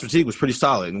Master Teague was pretty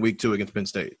solid in week 2 against Penn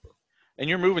State. And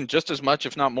you're moving just as much,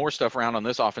 if not more, stuff around on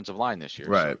this offensive line this year.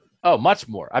 Right. Oh, much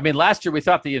more. I mean, last year we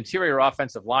thought the interior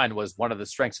offensive line was one of the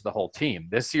strengths of the whole team.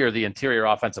 This year, the interior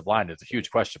offensive line is a huge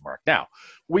question mark. Now,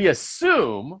 we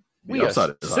assume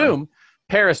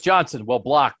Paris Johnson will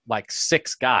block like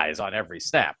 6 guys on every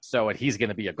snap, and he's going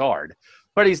to be a guard.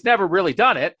 But he's never really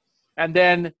done it. And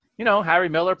then, Harry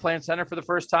Miller playing center for the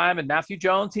first time, and Matthew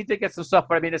Jones, he did get some stuff.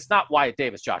 But, I mean, it's not Wyatt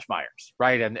Davis, Josh Myers,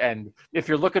 right? And if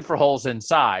you're looking for holes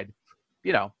inside,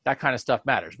 that kind of stuff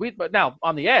matters. But now,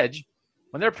 on the edge,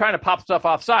 when they're trying to pop stuff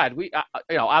outside, we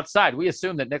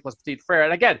assume that Nicholas Petit-Frere,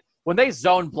 and again, when they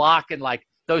zone block and like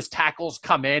those tackles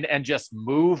come in and just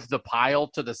move the pile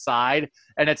to the side,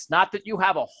 and it's not that you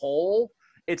have a hole,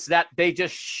 it's that they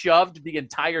just shoved the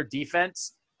entire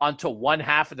defense onto one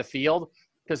half of the field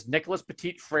because Nicholas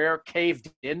Petit-Frere caved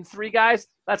in 3 guys,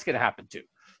 that's going to happen too.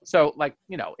 So,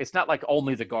 it's not like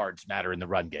only the guards matter in the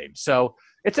run game. So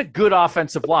it's a good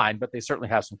offensive line, but they certainly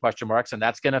have some question marks, and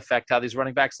that's going to affect how these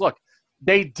running backs look.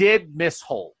 They did miss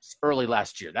holes early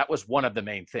last year. That was one of the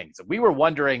main things. We were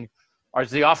wondering,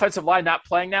 is the offensive line not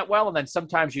playing that well? And then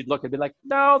sometimes you'd look and be like,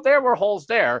 no, there were holes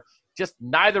there. Just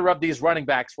neither of these running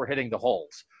backs were hitting the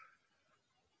holes.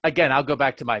 Again, I'll go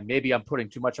back to maybe I'm putting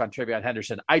too much on TreVeyon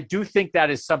Henderson. I do think that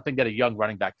is something that a young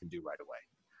running back can do right away,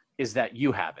 is that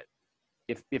you have it.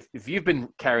 If you've been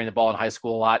carrying the ball in high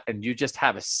school a lot and you just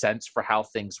have a sense for how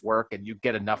things work and you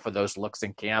get enough of those looks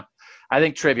in camp, I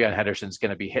think TreVeyon Henderson's going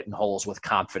to be hitting holes with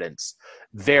confidence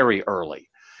very early.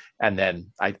 And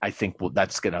then I think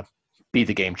that's going to be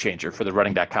the game changer for the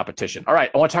running back competition. All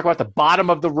right, I want to talk about the bottom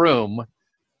of the room.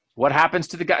 What happens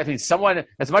to the guy? I mean, someone,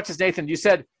 as much as Nathan, you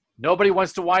said nobody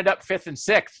wants to wind up 5th and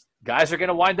 6th. Guys are going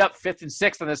to wind up 5th and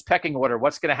 6th on this pecking order.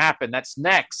 What's going to happen? That's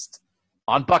next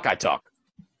on Buckeye Talk.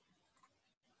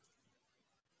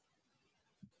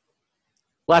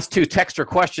 Last 2 texter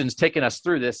questions taking us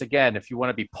through this. Again, if you want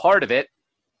to be part of it,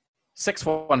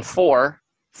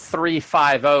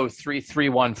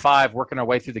 614-350-3315, working our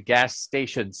way through the gas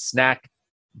station snack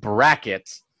bracket.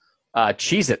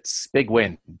 Cheez-Its, big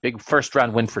win. Big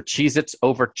first-round win for Cheez-Its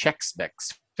over Chex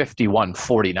Mix,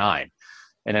 51-49.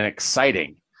 And an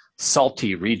exciting,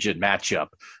 salty region matchup.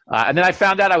 And then I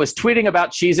found out I was tweeting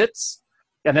about Cheez-Its.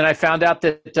 And then I found out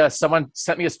that someone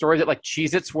sent me a story that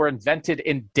Cheez-Its were invented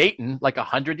in Dayton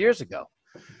 100 years ago.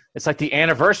 It's like the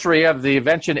anniversary of the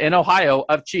invention in Ohio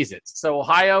of Cheez-Its. So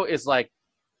Ohio is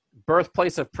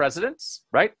birthplace of presidents,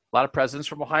 right? A lot of presidents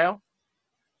from Ohio.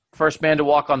 First man to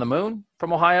walk on the moon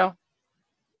from Ohio.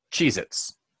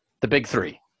 Cheez-Its, the big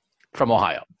 3 from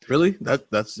Ohio. Really?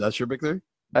 That's your big 3?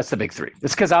 That's the big 3.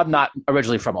 It's because I'm not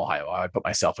originally from Ohio. I would put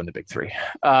myself in the big 3.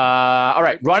 All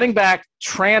right, running back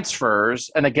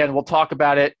transfers. And again, we'll talk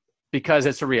about it because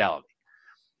it's a reality.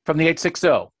 From the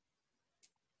 860,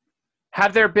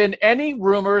 have there been any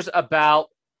rumors about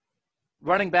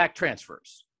running back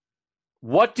transfers?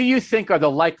 What do you think are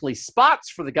the likely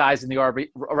spots for the guys in the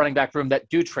running back room that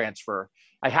do transfer?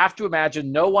 I have to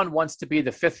imagine no one wants to be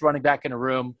the 5th running back in a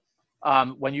room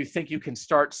when you think you can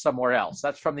start somewhere else.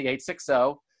 That's from the 860.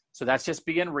 So that's just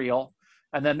being real.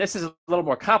 And then this is a little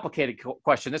more complicated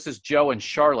question. This is Joe and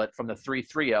Charlotte from the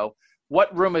 330.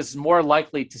 What room is more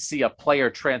likely to see a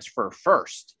player transfer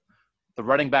first, the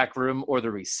running back room or the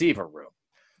receiver room?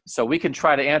 So we can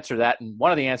try to answer that. And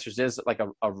one of the answers is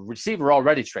a receiver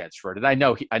already transferred. And I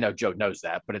know Joe knows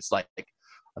that, but it's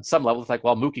on some level, it's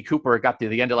Mookie Cooper got to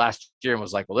the end of last year and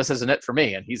was well, this isn't it for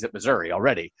me. And he's at Missouri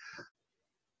already.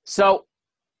 So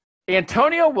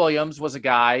Antonio Williams was a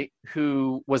guy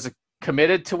who was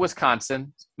committed to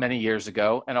Wisconsin many years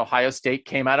ago, and Ohio State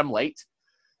came at him late.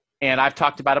 And I've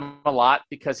talked about him a lot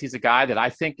because he's a guy that I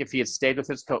think if he had stayed with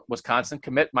his Wisconsin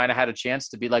commit, might have had a chance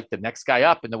to be the next guy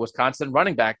up in the Wisconsin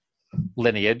running back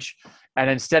lineage. And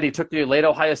instead he took the late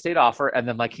Ohio State offer, and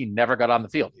then he never got on the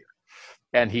field here.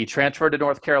 And he transferred to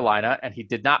North Carolina, and he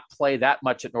did not play that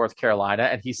much at North Carolina.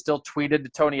 And he still tweeted to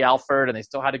Tony Alford, and they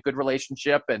still had a good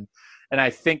relationship. And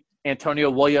I think Antonio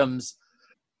Williams,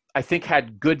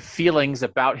 had good feelings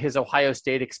about his Ohio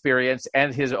State experience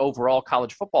and his overall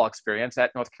college football experience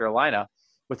at North Carolina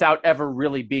without ever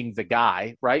really being the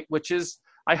guy, right? Which is,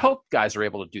 I hope guys are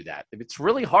able to do that. It's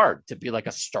really hard to be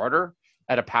a starter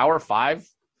at a Power 5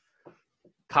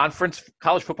 conference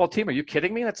college football team. Are you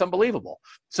kidding me? That's unbelievable.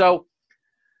 So,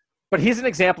 but he's an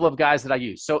example of guys that I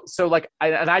use. So like,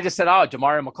 I just said,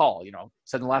 Demario McCall,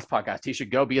 said in the last podcast, he should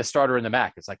go be a starter in the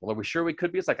MAC. It's like, well, are we sure we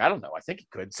could be? It's like, I don't know. I think he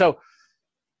could. So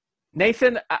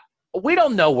Nathan, we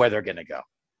don't know where they're going to go.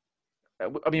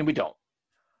 I mean, we don't.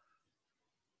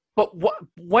 But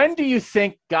when do you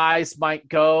think guys might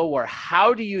go, or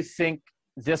how do you think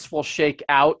this will shake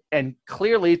out? And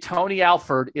clearly Tony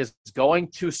Alford is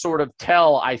going to sort of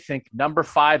tell, I think, number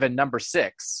 5 and number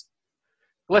 6,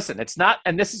 listen, it's not,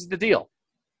 and this is the deal.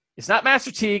 It's not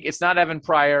Master Teague, it's not Evan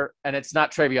Pryor, and it's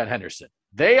not TreVeyon Henderson.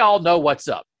 They all know what's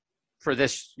up for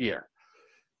this year.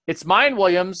 It's Miyan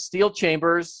Williams, Steele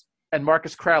Chambers, and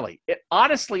Marcus Crowley. It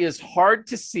honestly is hard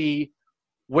to see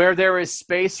where there is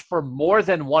space for more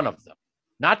than one of them.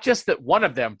 Not just that one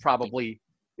of them probably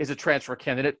is a transfer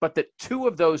candidate, but that 2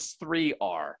 of those 3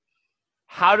 are.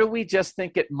 How do we just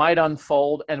think it might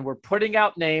unfold? And we're putting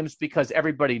out names because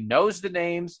everybody knows the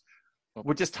names.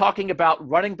 We're just talking about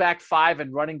running back 5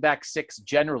 and running back 6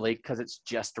 generally because it's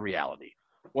just a reality.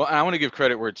 Well, I want to give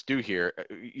credit where it's due here.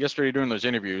 Yesterday during those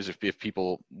interviews, if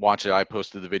people watch it, I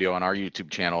posted the video on our YouTube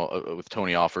channel with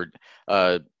Tony Alford.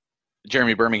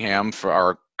 Jeremy Birmingham, for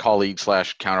our colleague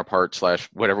 / counterpart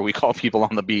 / whatever we call people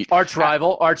on the beat. Arch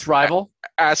rival.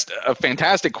 Asked a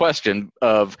fantastic question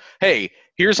of, hey,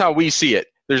 here's how we see it.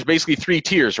 There's basically 3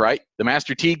 tiers, right? The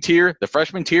Master Teague tier, the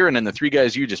freshman tier, and then the 3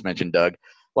 guys you just mentioned, Doug.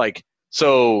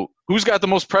 So who's got the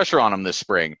most pressure on them this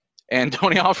spring? And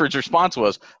Tony Alford's response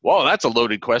was, well, that's a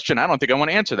loaded question. I don't think I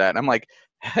want to answer that. And I'm like,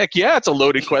 heck yeah, it's a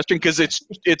loaded question because it's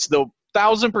the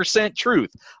 1,000% truth.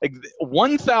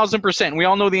 1,000%. And we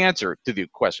all know the answer to the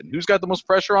question. Who's got the most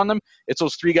pressure on them? It's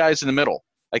those 3 guys in the middle.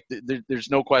 There's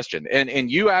no question.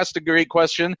 And you asked a great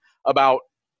question about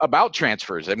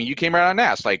transfers. I mean, you came around and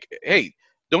asked, hey,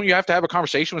 don't you have to have a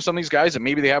conversation with some of these guys and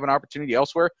maybe they have an opportunity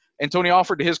elsewhere? And Tony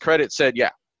Alford, to his credit, said, yeah,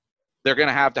 they're going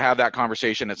to have that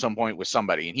conversation at some point with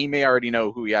somebody. And he may already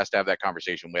know who he has to have that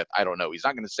conversation with. I don't know. He's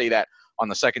not going to say that on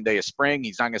the second day of spring.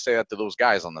 He's not going to say that to those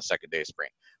guys on the second day of spring.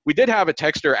 We did have a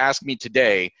texter ask me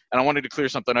today, and I wanted to clear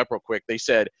something up real quick. They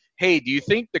said, hey, do you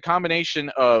think the combination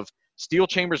of Steele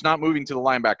Chambers not moving to the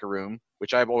linebacker room,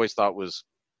 which I've always thought was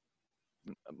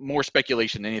more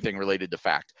speculation than anything related to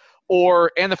fact,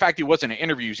 and the fact he wasn't in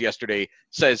interviews yesterday,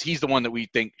 says he's the one that we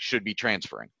think should be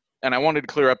transferring? And I wanted to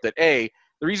clear up that,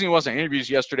 the reason he wasn't in interviews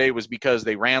yesterday was because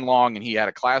they ran long and he had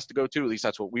a class to go to. At least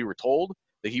that's what we were told,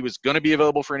 that he was going to be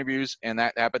available for interviews, and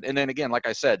that happened. And then again, like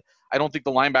I said, I don't think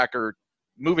the linebacker,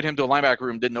 moving him to a linebacker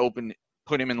room didn't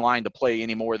put him in line to play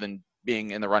any more than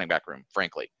being in the running back room,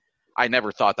 frankly. I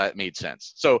never thought that made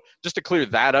sense. So just to clear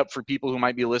that up for people who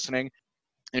might be listening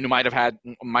and who might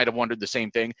have wondered the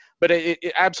same thing. But it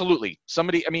absolutely,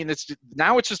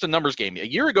 now it's just a numbers game. A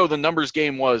year ago, the numbers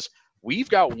game was, we've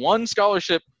got 1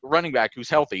 scholarship running back who's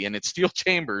healthy, and it's Steele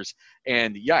Chambers,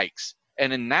 and yikes.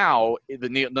 And then now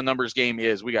the numbers game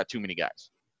is, we got too many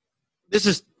guys.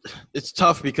 It's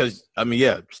tough because,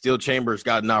 Steele Chambers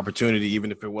got an opportunity,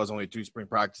 even if it was only 2 spring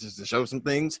practices, to show some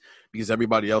things because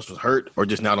everybody else was hurt or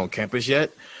just not on campus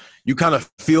yet. You kind of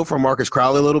feel for Marcus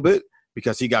Crowley a little bit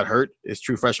because he got hurt his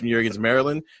true freshman year against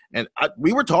Maryland. And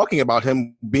we were talking about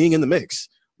him being in the mix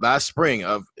last spring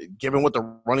of, given what the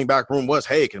running back room was,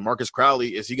 hey, can Marcus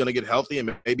Crowley, is he going to get healthy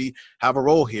and maybe have a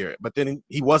role here? But then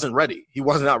he wasn't ready. He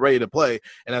was not ready to play.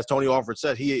 And as Tony Alford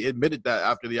said, he admitted that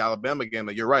after the Alabama game,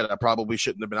 that you're right, I probably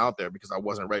shouldn't have been out there because I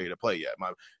wasn't ready to play yet.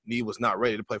 My knee was not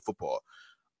ready to play football.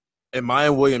 And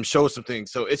Miyan Williams showed some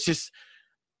things. So it's just,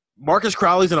 Marcus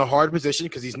Crowley's in a hard position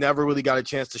because he's never really got a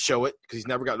chance to show it because he's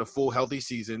never gotten a full healthy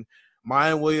season.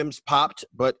 Miyan Williams popped,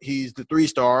 but he's the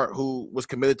 3-star who was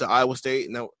committed to Iowa State,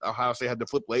 and Ohio State had to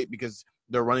flip late because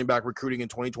their running back recruiting in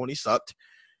 2020 sucked.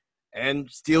 And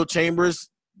Steele Chambers,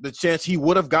 the chance he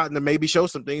would have gotten to maybe show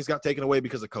some things got taken away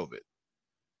because of COVID.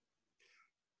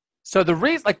 So the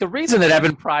reason that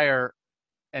Evan Pryor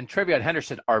and TreVeyon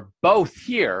Henderson are both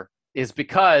here is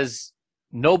because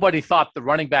nobody thought the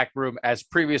running back room as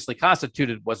previously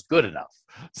constituted was good enough.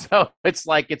 So it's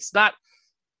not.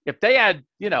 If they had,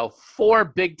 4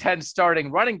 Big Ten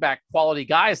starting running back quality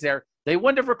guys there, they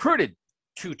wouldn't have recruited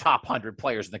 2 top 100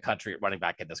 players in the country at running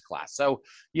back in this class. So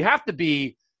you have to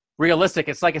be realistic.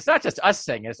 It's not just us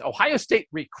saying it. Ohio State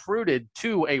recruited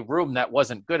to a room that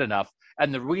wasn't good enough.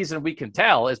 And the reason we can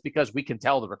tell is because we can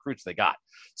tell the recruits they got.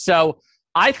 So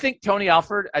I think Tony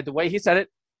Alford, the way he said it,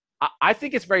 I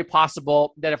think it's very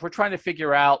possible that if we're trying to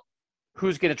figure out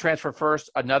who's going to transfer first,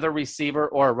 another receiver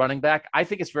or a running back, I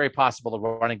think it's very possible the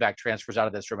running back transfers out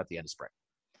of this room at the end of spring.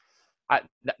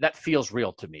 That feels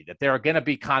real to me, that there are going to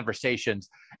be conversations,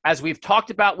 as we've talked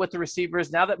about with the receivers,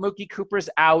 now that Mookie Cooper's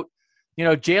out,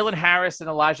 Jalen Harris and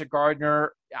Elijah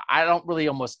Gardner, I don't really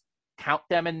almost count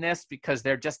them in this because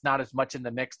they're just not as much in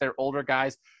the mix. They're older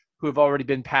guys who have already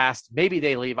been passed. Maybe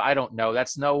they leave. I don't know.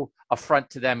 That's no affront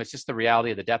to them. It's just the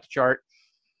reality of the depth chart.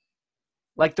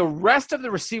 Like the rest of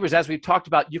the receivers, as we've talked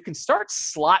about, you can start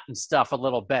slotting stuff a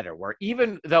little better, where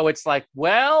even though it's like,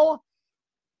 well,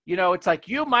 it's like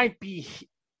you might be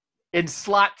in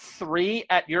slot 3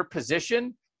 at your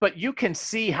position, but you can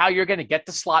see how you're going to get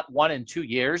to slot 1 in 2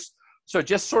 years. So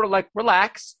just sort of like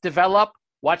relax, develop,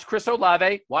 watch Chris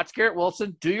Olave, watch Garrett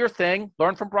Wilson, do your thing,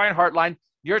 learn from Brian Hartline.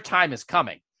 Your time is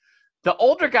coming. The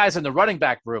older guys in the running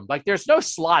back room, like there's no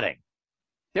slotting.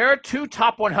 There are 2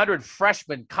 top 100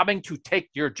 freshmen coming to take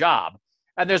your job,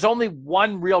 and there's only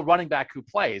one real running back who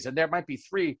plays, and there might be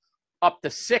 3 up to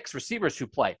 6 receivers who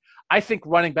play. I think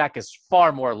running back is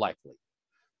far more likely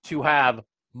to have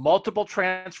multiple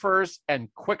transfers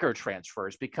and quicker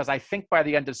transfers because I think by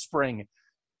the end of spring,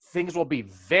 things will be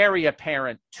very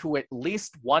apparent to at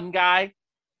least one guy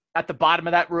at the bottom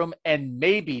of that room and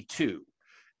maybe 2.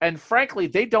 And frankly,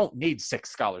 they don't need 6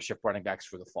 scholarship running backs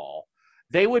for the fall.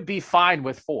 They would be fine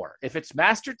with 4. If it's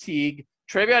Master Teague,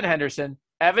 Travion Henderson,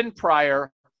 Evan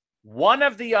Pryor, one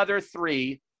of the other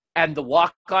 3, and the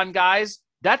walk-on guys,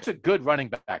 that's a good running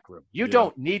back room. You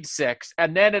don't need 6.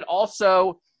 And then it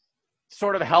also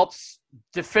sort of helps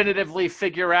definitively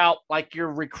figure out like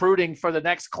you're recruiting for the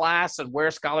next class and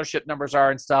where scholarship numbers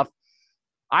are and stuff.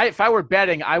 If I were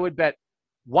betting, I would bet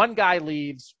 1 guy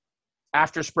leaves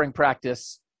after spring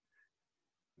practice,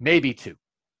 maybe 2.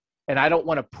 And I don't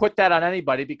want to put that on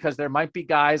anybody because there might be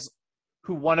guys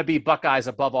who want to be Buckeyes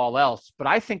above all else. But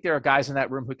I think there are guys in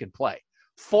that room who can play.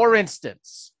 For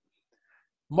instance,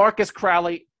 Marcus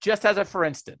Crowley, just as a for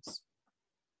instance,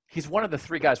 he's one of the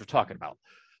 3 guys we're talking about.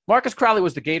 Marcus Crowley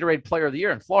was the Gatorade Player of the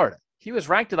Year in Florida. He was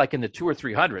ranked like in the 200 or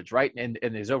 300s, right,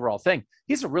 in his overall thing.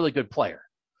 He's a really good player.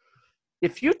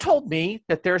 If you told me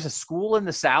that there's a school in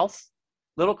the South,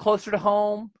 a little closer to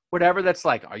home, whatever, that's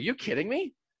like, are you kidding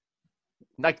me?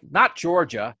 Like not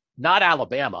Georgia, not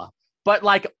Alabama, but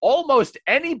like almost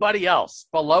anybody else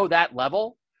below that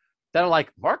level that are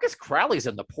like, Marcus Crowley's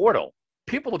in the portal.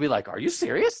 People will be like, are you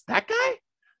serious? That guy?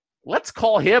 Let's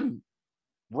call him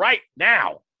right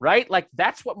now, right? Like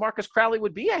that's what Marcus Crowley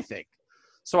would be, I think.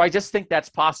 So I just think that's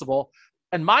possible.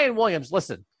 And Mayan Williams,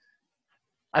 listen,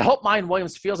 I hope Mayan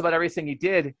Williams feels about everything he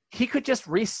did. He could just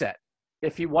reset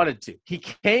if he wanted to. He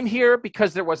came here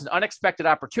because there was an unexpected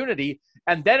opportunity.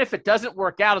 And then if it doesn't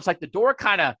work out, it's like the door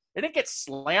it didn't get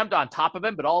slammed on top of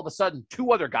him, but all of a sudden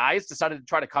 2 other guys decided to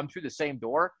try to come through the same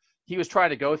door he was trying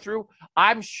to go through.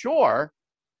 I'm sure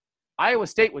Iowa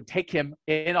State would take him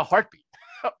in a heartbeat,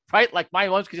 right? Like Mayan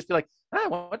Williams could just be like, I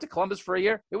went to Columbus for a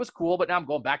year. It was cool, but now I'm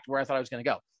going back to where I thought I was going to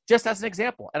go. Just as an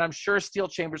example. And I'm sure Steel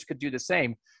Chambers could do the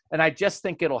same. And I just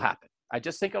think it'll happen. I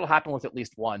just think it'll happen with at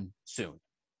least one soon.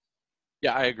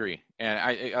 Yeah, I agree. And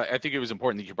I think it was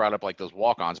important that you brought up like those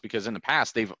walk-ons because in the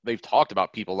past they've talked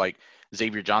about people like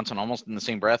Xavier Johnson almost in the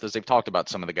same breath as they've talked about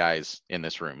some of the guys in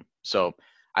this room. So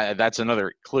that's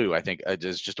another clue, I think,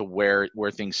 is just to where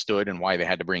things stood and why they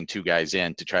had to bring 2 guys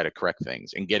in to try to correct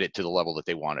things and get it to the level that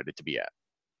they wanted it to be at.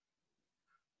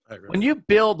 When you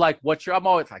build like I'm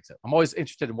always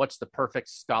interested in what's the perfect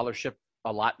scholarship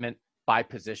allotment by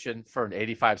position for an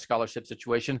 85 scholarship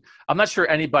situation. I'm not sure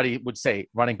anybody would say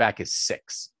running back is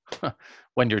 6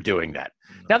 when you're doing that.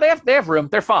 Now they have room,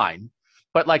 they're fine,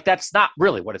 but like that's not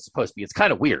really what it's supposed to be. It's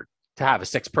kind of weird to have a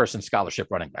 6-person scholarship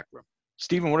running back room.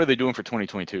 Stephen, what are they doing for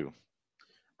 2022?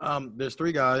 There's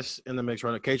 3 guys in the mix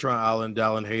right now: Katron Allen,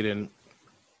 Dallin Hayden,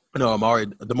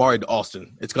 Damari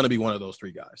Alston. It's going to be one of those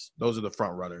 3 guys. Those are the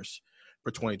front runners for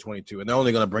 2022. And they're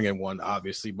only going to bring in one,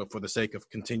 obviously, but for the sake of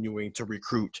continuing to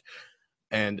recruit.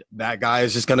 And that guy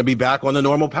is just going to be back on the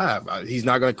normal path. He's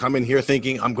not going to come in here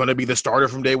thinking I'm going to be the starter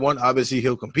from day one. Obviously,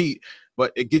 he'll compete,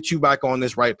 but it gets you back on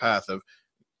this right path of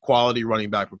quality running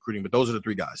back recruiting. But those are the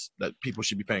 3 guys that people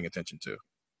should be paying attention to.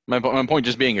 My point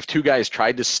just being, if 2 guys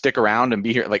tried to stick around and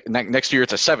be here, like next year,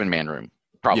 it's a 7-man room,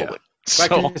 probably. Yeah.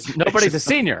 So, right, nobody's a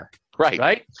senior. Right.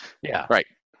 Right? Yeah. Right.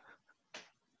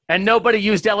 And nobody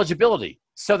used eligibility.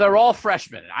 So they're all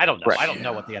freshmen. I don't know. Right. I don't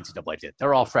know what the NCAA did.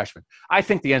 They're all freshmen. I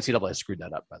think the NCAA screwed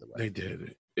that up, by the way. They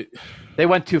did. They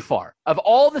went too far. Of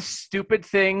all the stupid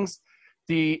things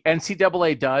the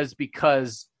NCAA does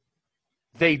because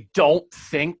they don't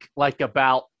think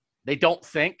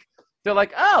they're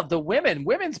like, oh, the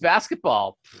women's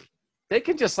basketball, they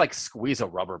can just like squeeze a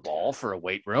rubber ball for a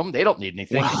weight room. They don't need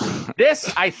anything.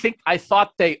 I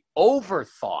thought they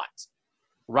overthought.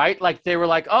 Right? Like they were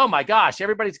like, oh my gosh,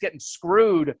 everybody's getting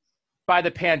screwed by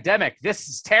the pandemic. This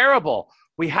is terrible.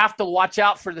 We have to watch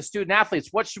out for the student athletes.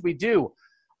 What should we do?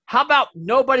 How about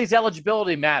nobody's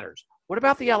eligibility matters? What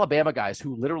about the Alabama guys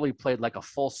who literally played like a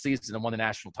full season and won the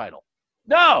national title?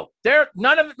 No,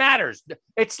 none of it matters.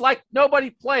 It's like nobody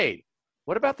played.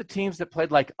 What about the teams that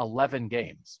played like 11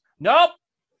 games? Nope.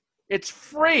 It's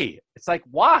free. It's like,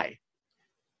 why?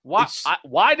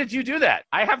 Why did you do that?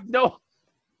 I have no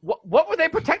 – what were they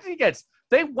protecting against?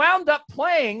 They wound up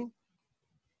playing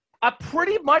a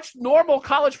pretty much normal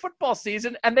college football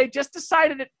season, and they just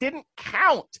decided it didn't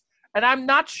count. And I'm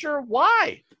not sure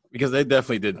why. Because they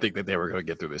definitely didn't think that they were going to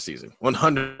get through this season.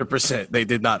 100%. They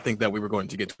did not think that we were going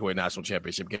to get to a national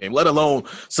championship game, let alone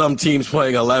some teams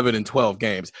playing 11 and 12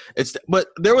 games. But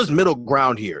there was middle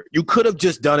ground here. You could have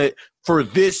just done it for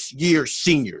this year's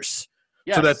seniors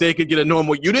so that they could get a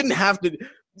normal – you didn't have to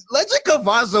 – Legend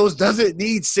Cavazos doesn't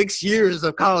need 6 years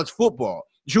of college football.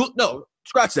 No,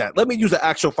 scratch that. Let me use an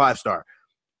actual 5-star.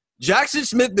 Jackson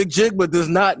Smith-Njigba does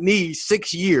not need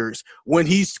 6 years when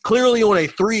he's clearly on a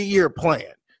 3-year plan.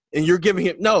 And you're giving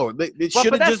him it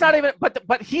should have that's just not even.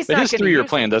 But he's but not. His 3-year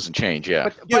plan doesn't change. Yeah,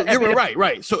 you're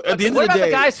right. So at the end of the day, what about the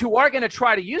guys who are going to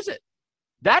try to use it?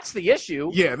 That's the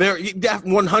issue. Yeah, they're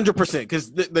 100%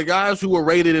 because the guys who were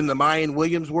rated in the Mayan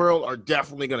Williams world are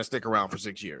definitely going to stick around for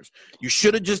 6 years. You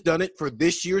should have just done it for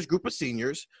this year's group of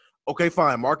seniors. Okay,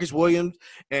 fine. Marcus Williams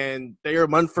and Thayer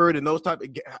Munford and those type of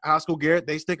Haskell Garrett,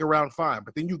 they stick around fine.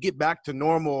 But then you get back to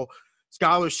normal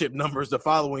scholarship numbers the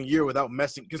following year without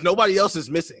messing because nobody else is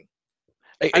missing.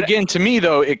 Again, to me,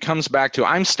 though, it comes back to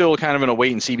I'm still kind of in a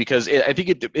wait and see because I think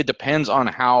it depends on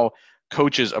how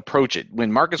coaches approach it.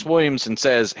 When Marcus Williamson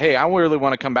says, hey, I really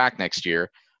want to come back next year,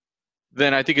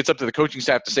 then I think it's up to the coaching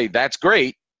staff to say that's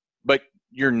great, but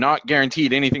you're not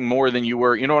guaranteed anything more than you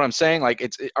were. You know what I'm saying? Like,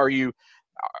 are you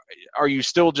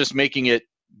still just making it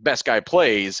best guy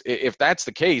plays? If that's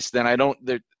the case, then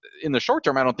in the short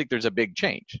term, I don't think there's a big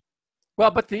change. Well,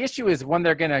 but the issue is when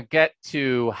they're going to get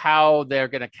to how they're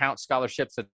going to count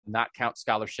scholarships and not count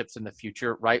scholarships in the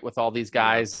future, right, with all these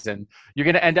guys. And you're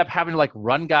going to end up having to, like,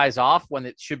 run guys off when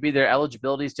it should be their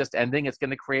eligibility is just ending. It's going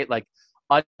to create, like,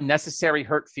 unnecessary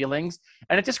hurt feelings.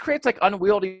 And it just creates, like,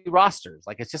 unwieldy rosters.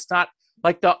 Like, it's just not –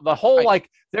 like, the whole – like,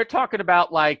 they're talking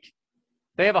about, like,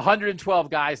 they have 112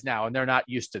 guys now, and they're not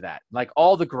used to that. Like,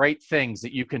 all the great things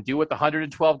that you can do with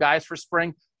 112 guys for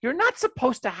spring – you're not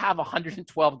supposed to have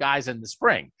 112 guys in the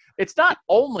spring. It's not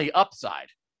only upside.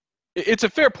 It's a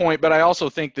fair point, but I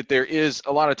also think that there is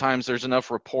a lot of times there's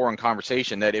enough rapport and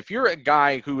conversation that if you're a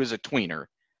guy who is a tweener,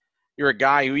 you're a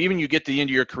guy who even you get to the end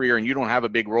of your career and you don't have a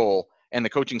big role and the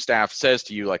coaching staff says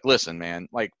to you, like, listen, man,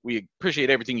 like, we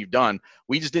appreciate everything you've done.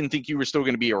 We just didn't think you were still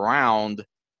going to be around.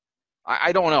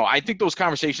 I don't know. I think those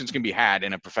conversations can be had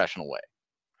in a professional way.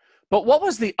 But what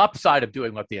was the upside of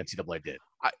doing what the NCAA did?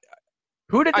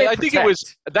 Who did they protect? I think it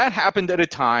was that happened at a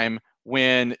time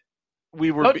when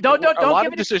we were don't a lot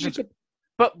give of decisions.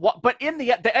 But in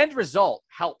the end result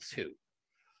helps who?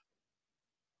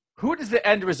 Who does the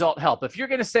end result help? If you're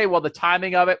going to say, well, the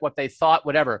timing of it, what they thought,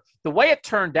 whatever, the way it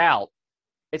turned out,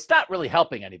 it's not really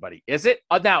helping anybody, is it?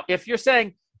 Now, if you're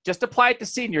saying just apply it to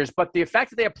seniors, but the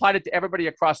effect that they applied it to everybody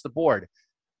across the board,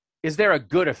 is there a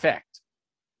good effect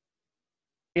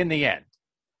in the end?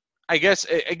 I guess,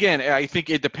 again, I think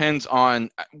it depends on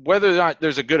whether or not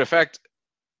there's a good effect.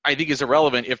 I think is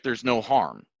irrelevant if there's no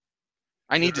harm.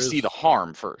 I need to see the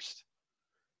harm first.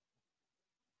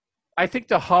 I think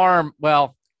the harm,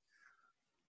 well,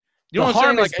 you know what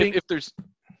I'm saying? Like, if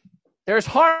there's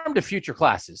harm to future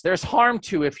classes. There's harm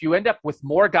to if you end up with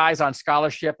more guys on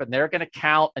scholarship and they're going to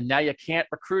count and now you can't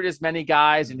recruit as many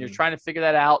guys and you're trying to figure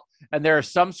that out. And there are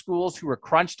some schools who are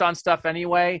crunched on stuff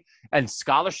anyway, and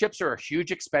scholarships are a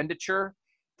huge expenditure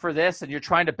for this, and you're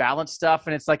trying to balance stuff.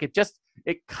 And it's like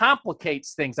it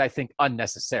complicates things, I think,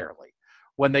 unnecessarily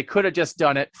when they could have just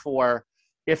done it for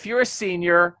if you're a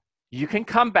senior, you can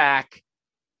come back.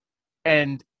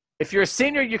 And if you're a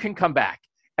senior, you can come back.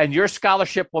 And your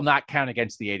scholarship will not count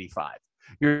against the 85.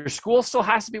 Your school still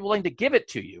has to be willing to give it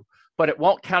to you, but it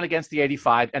won't count against the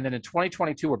 85. And then in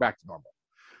 2022, we're back to normal.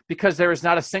 Because there is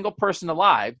not a single person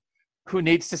alive who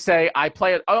needs to say, I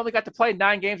only got to play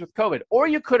 9 games with COVID. Or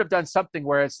you could have done something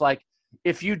where it's like,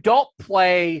 if you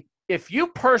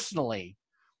personally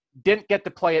didn't get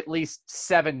to play at least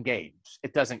 7 games,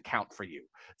 it doesn't count for you.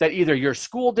 That either your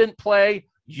school didn't play,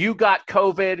 you got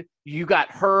COVID, you got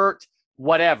hurt,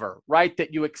 whatever, right?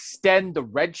 That you extend the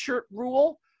redshirt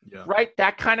rule, right?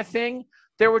 That kind of thing.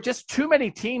 There were just too many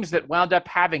teams that wound up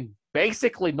having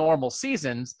basically normal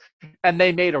seasons, and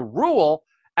they made a rule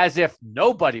as if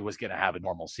nobody was going to have a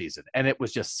normal season, and it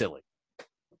was just silly.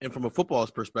 And from a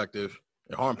football's perspective,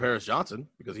 it harmed Paris Johnson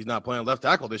because he's not playing left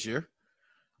tackle this year.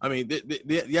 I mean,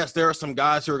 yes, there are some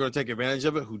guys who are going to take advantage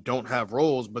of it who don't have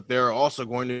roles, but there are also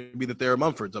going to be the Thayer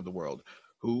Munfords of the world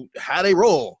who had a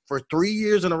role for 3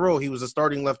 years in a row. He was a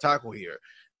starting left tackle here.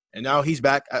 And now he's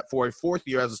back for a fourth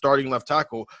year as a starting left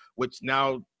tackle, which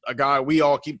now a guy we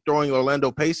all keep throwing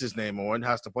Orlando Pace's name on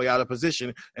has to play out of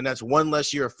position, and that's one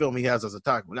less year of film he has as a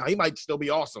tackle. Now, he might still be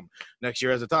awesome next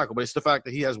year as a tackle, but it's the fact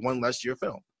that he has one less year of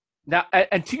film. Now,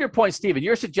 and to your point, Stephen,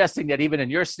 you're suggesting that even in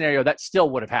your scenario, that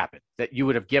still would have happened, that you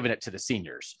would have given it to the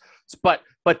seniors. But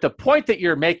the point that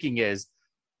you're making is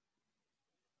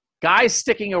guys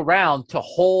sticking around to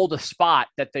hold a spot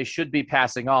that they should be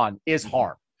passing on is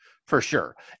harm, for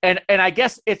sure. And I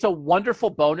guess it's a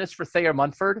wonderful bonus for Thayer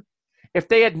Munford. If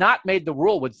they had not made the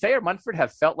rule, would Thayer Munford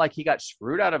have felt like he got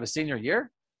screwed out of a senior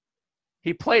year?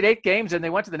 He played 8 games and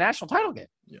they went to the national title game.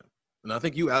 Yeah. And I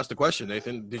think you asked the question,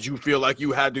 Nathan. Did you feel like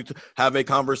you had to have a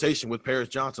conversation with Paris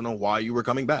Johnson on why you were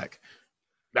coming back?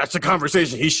 That's a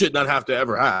conversation he should not have to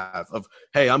ever have of,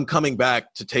 hey, I'm coming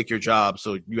back to take your job,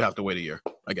 so you have to wait a year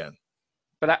again.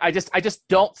 But I just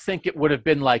don't think it would have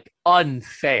been like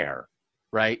unfair,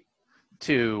 right,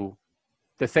 to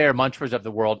the Thayer Munfords of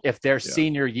the world if their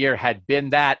senior year had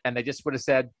been that and they just would have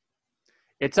said,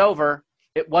 it's over.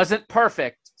 It wasn't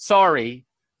perfect. Sorry.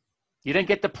 You didn't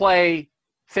get to play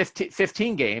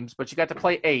 15 games, but you got to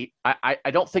play 8.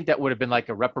 I don't think that would have been like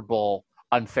irreparable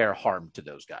unfair harm to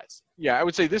those guys. Yeah, I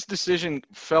would say this decision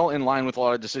fell in line with a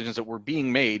lot of decisions that were being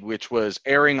made, which was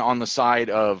erring on the side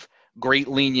of great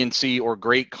leniency or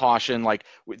great caution. Like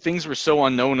things were so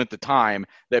unknown at the time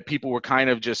that people were kind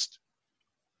of just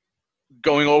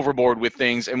going overboard with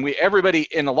things. And everybody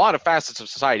in a lot of facets of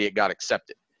society, it got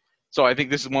accepted. So I think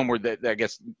this is one where that I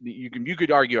guess you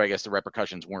could argue, I guess the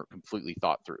repercussions weren't completely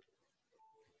thought through.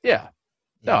 Yeah.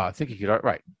 No, I think you could.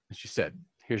 Right. As you said,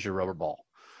 here's your rubber ball.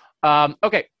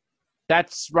 Okay.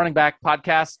 That's Running Back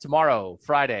Podcast. Tomorrow,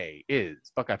 Friday, is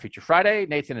Buckeye Feature Friday.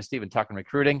 Nathan and Stephen talking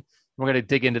recruiting. We're going to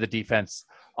dig into the defense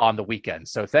on the weekend.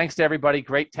 So thanks to everybody.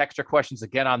 Great texter questions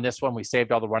again on this one. We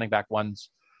saved all the running back ones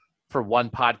for one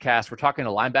podcast. We're talking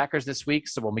to linebackers this week.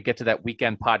 So when we get to that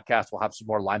weekend podcast, we'll have some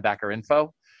more linebacker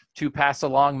info to pass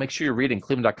along. Make sure you're reading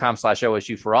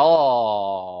cleveland.com/OSU for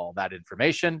all that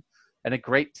information. And a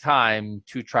great time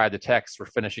to try the text. We're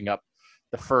finishing up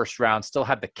the first round. Still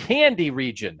have the Candy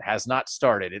region. Has not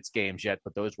started its games yet,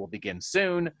 but those will begin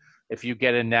soon. If you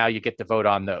get in now, you get to vote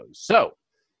on those. So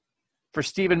for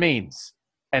Stephen Means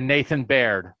and Nathan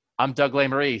Baird, I'm Doug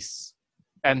Lesmerises.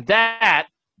 And that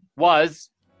was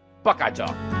Buckeye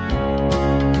Talk.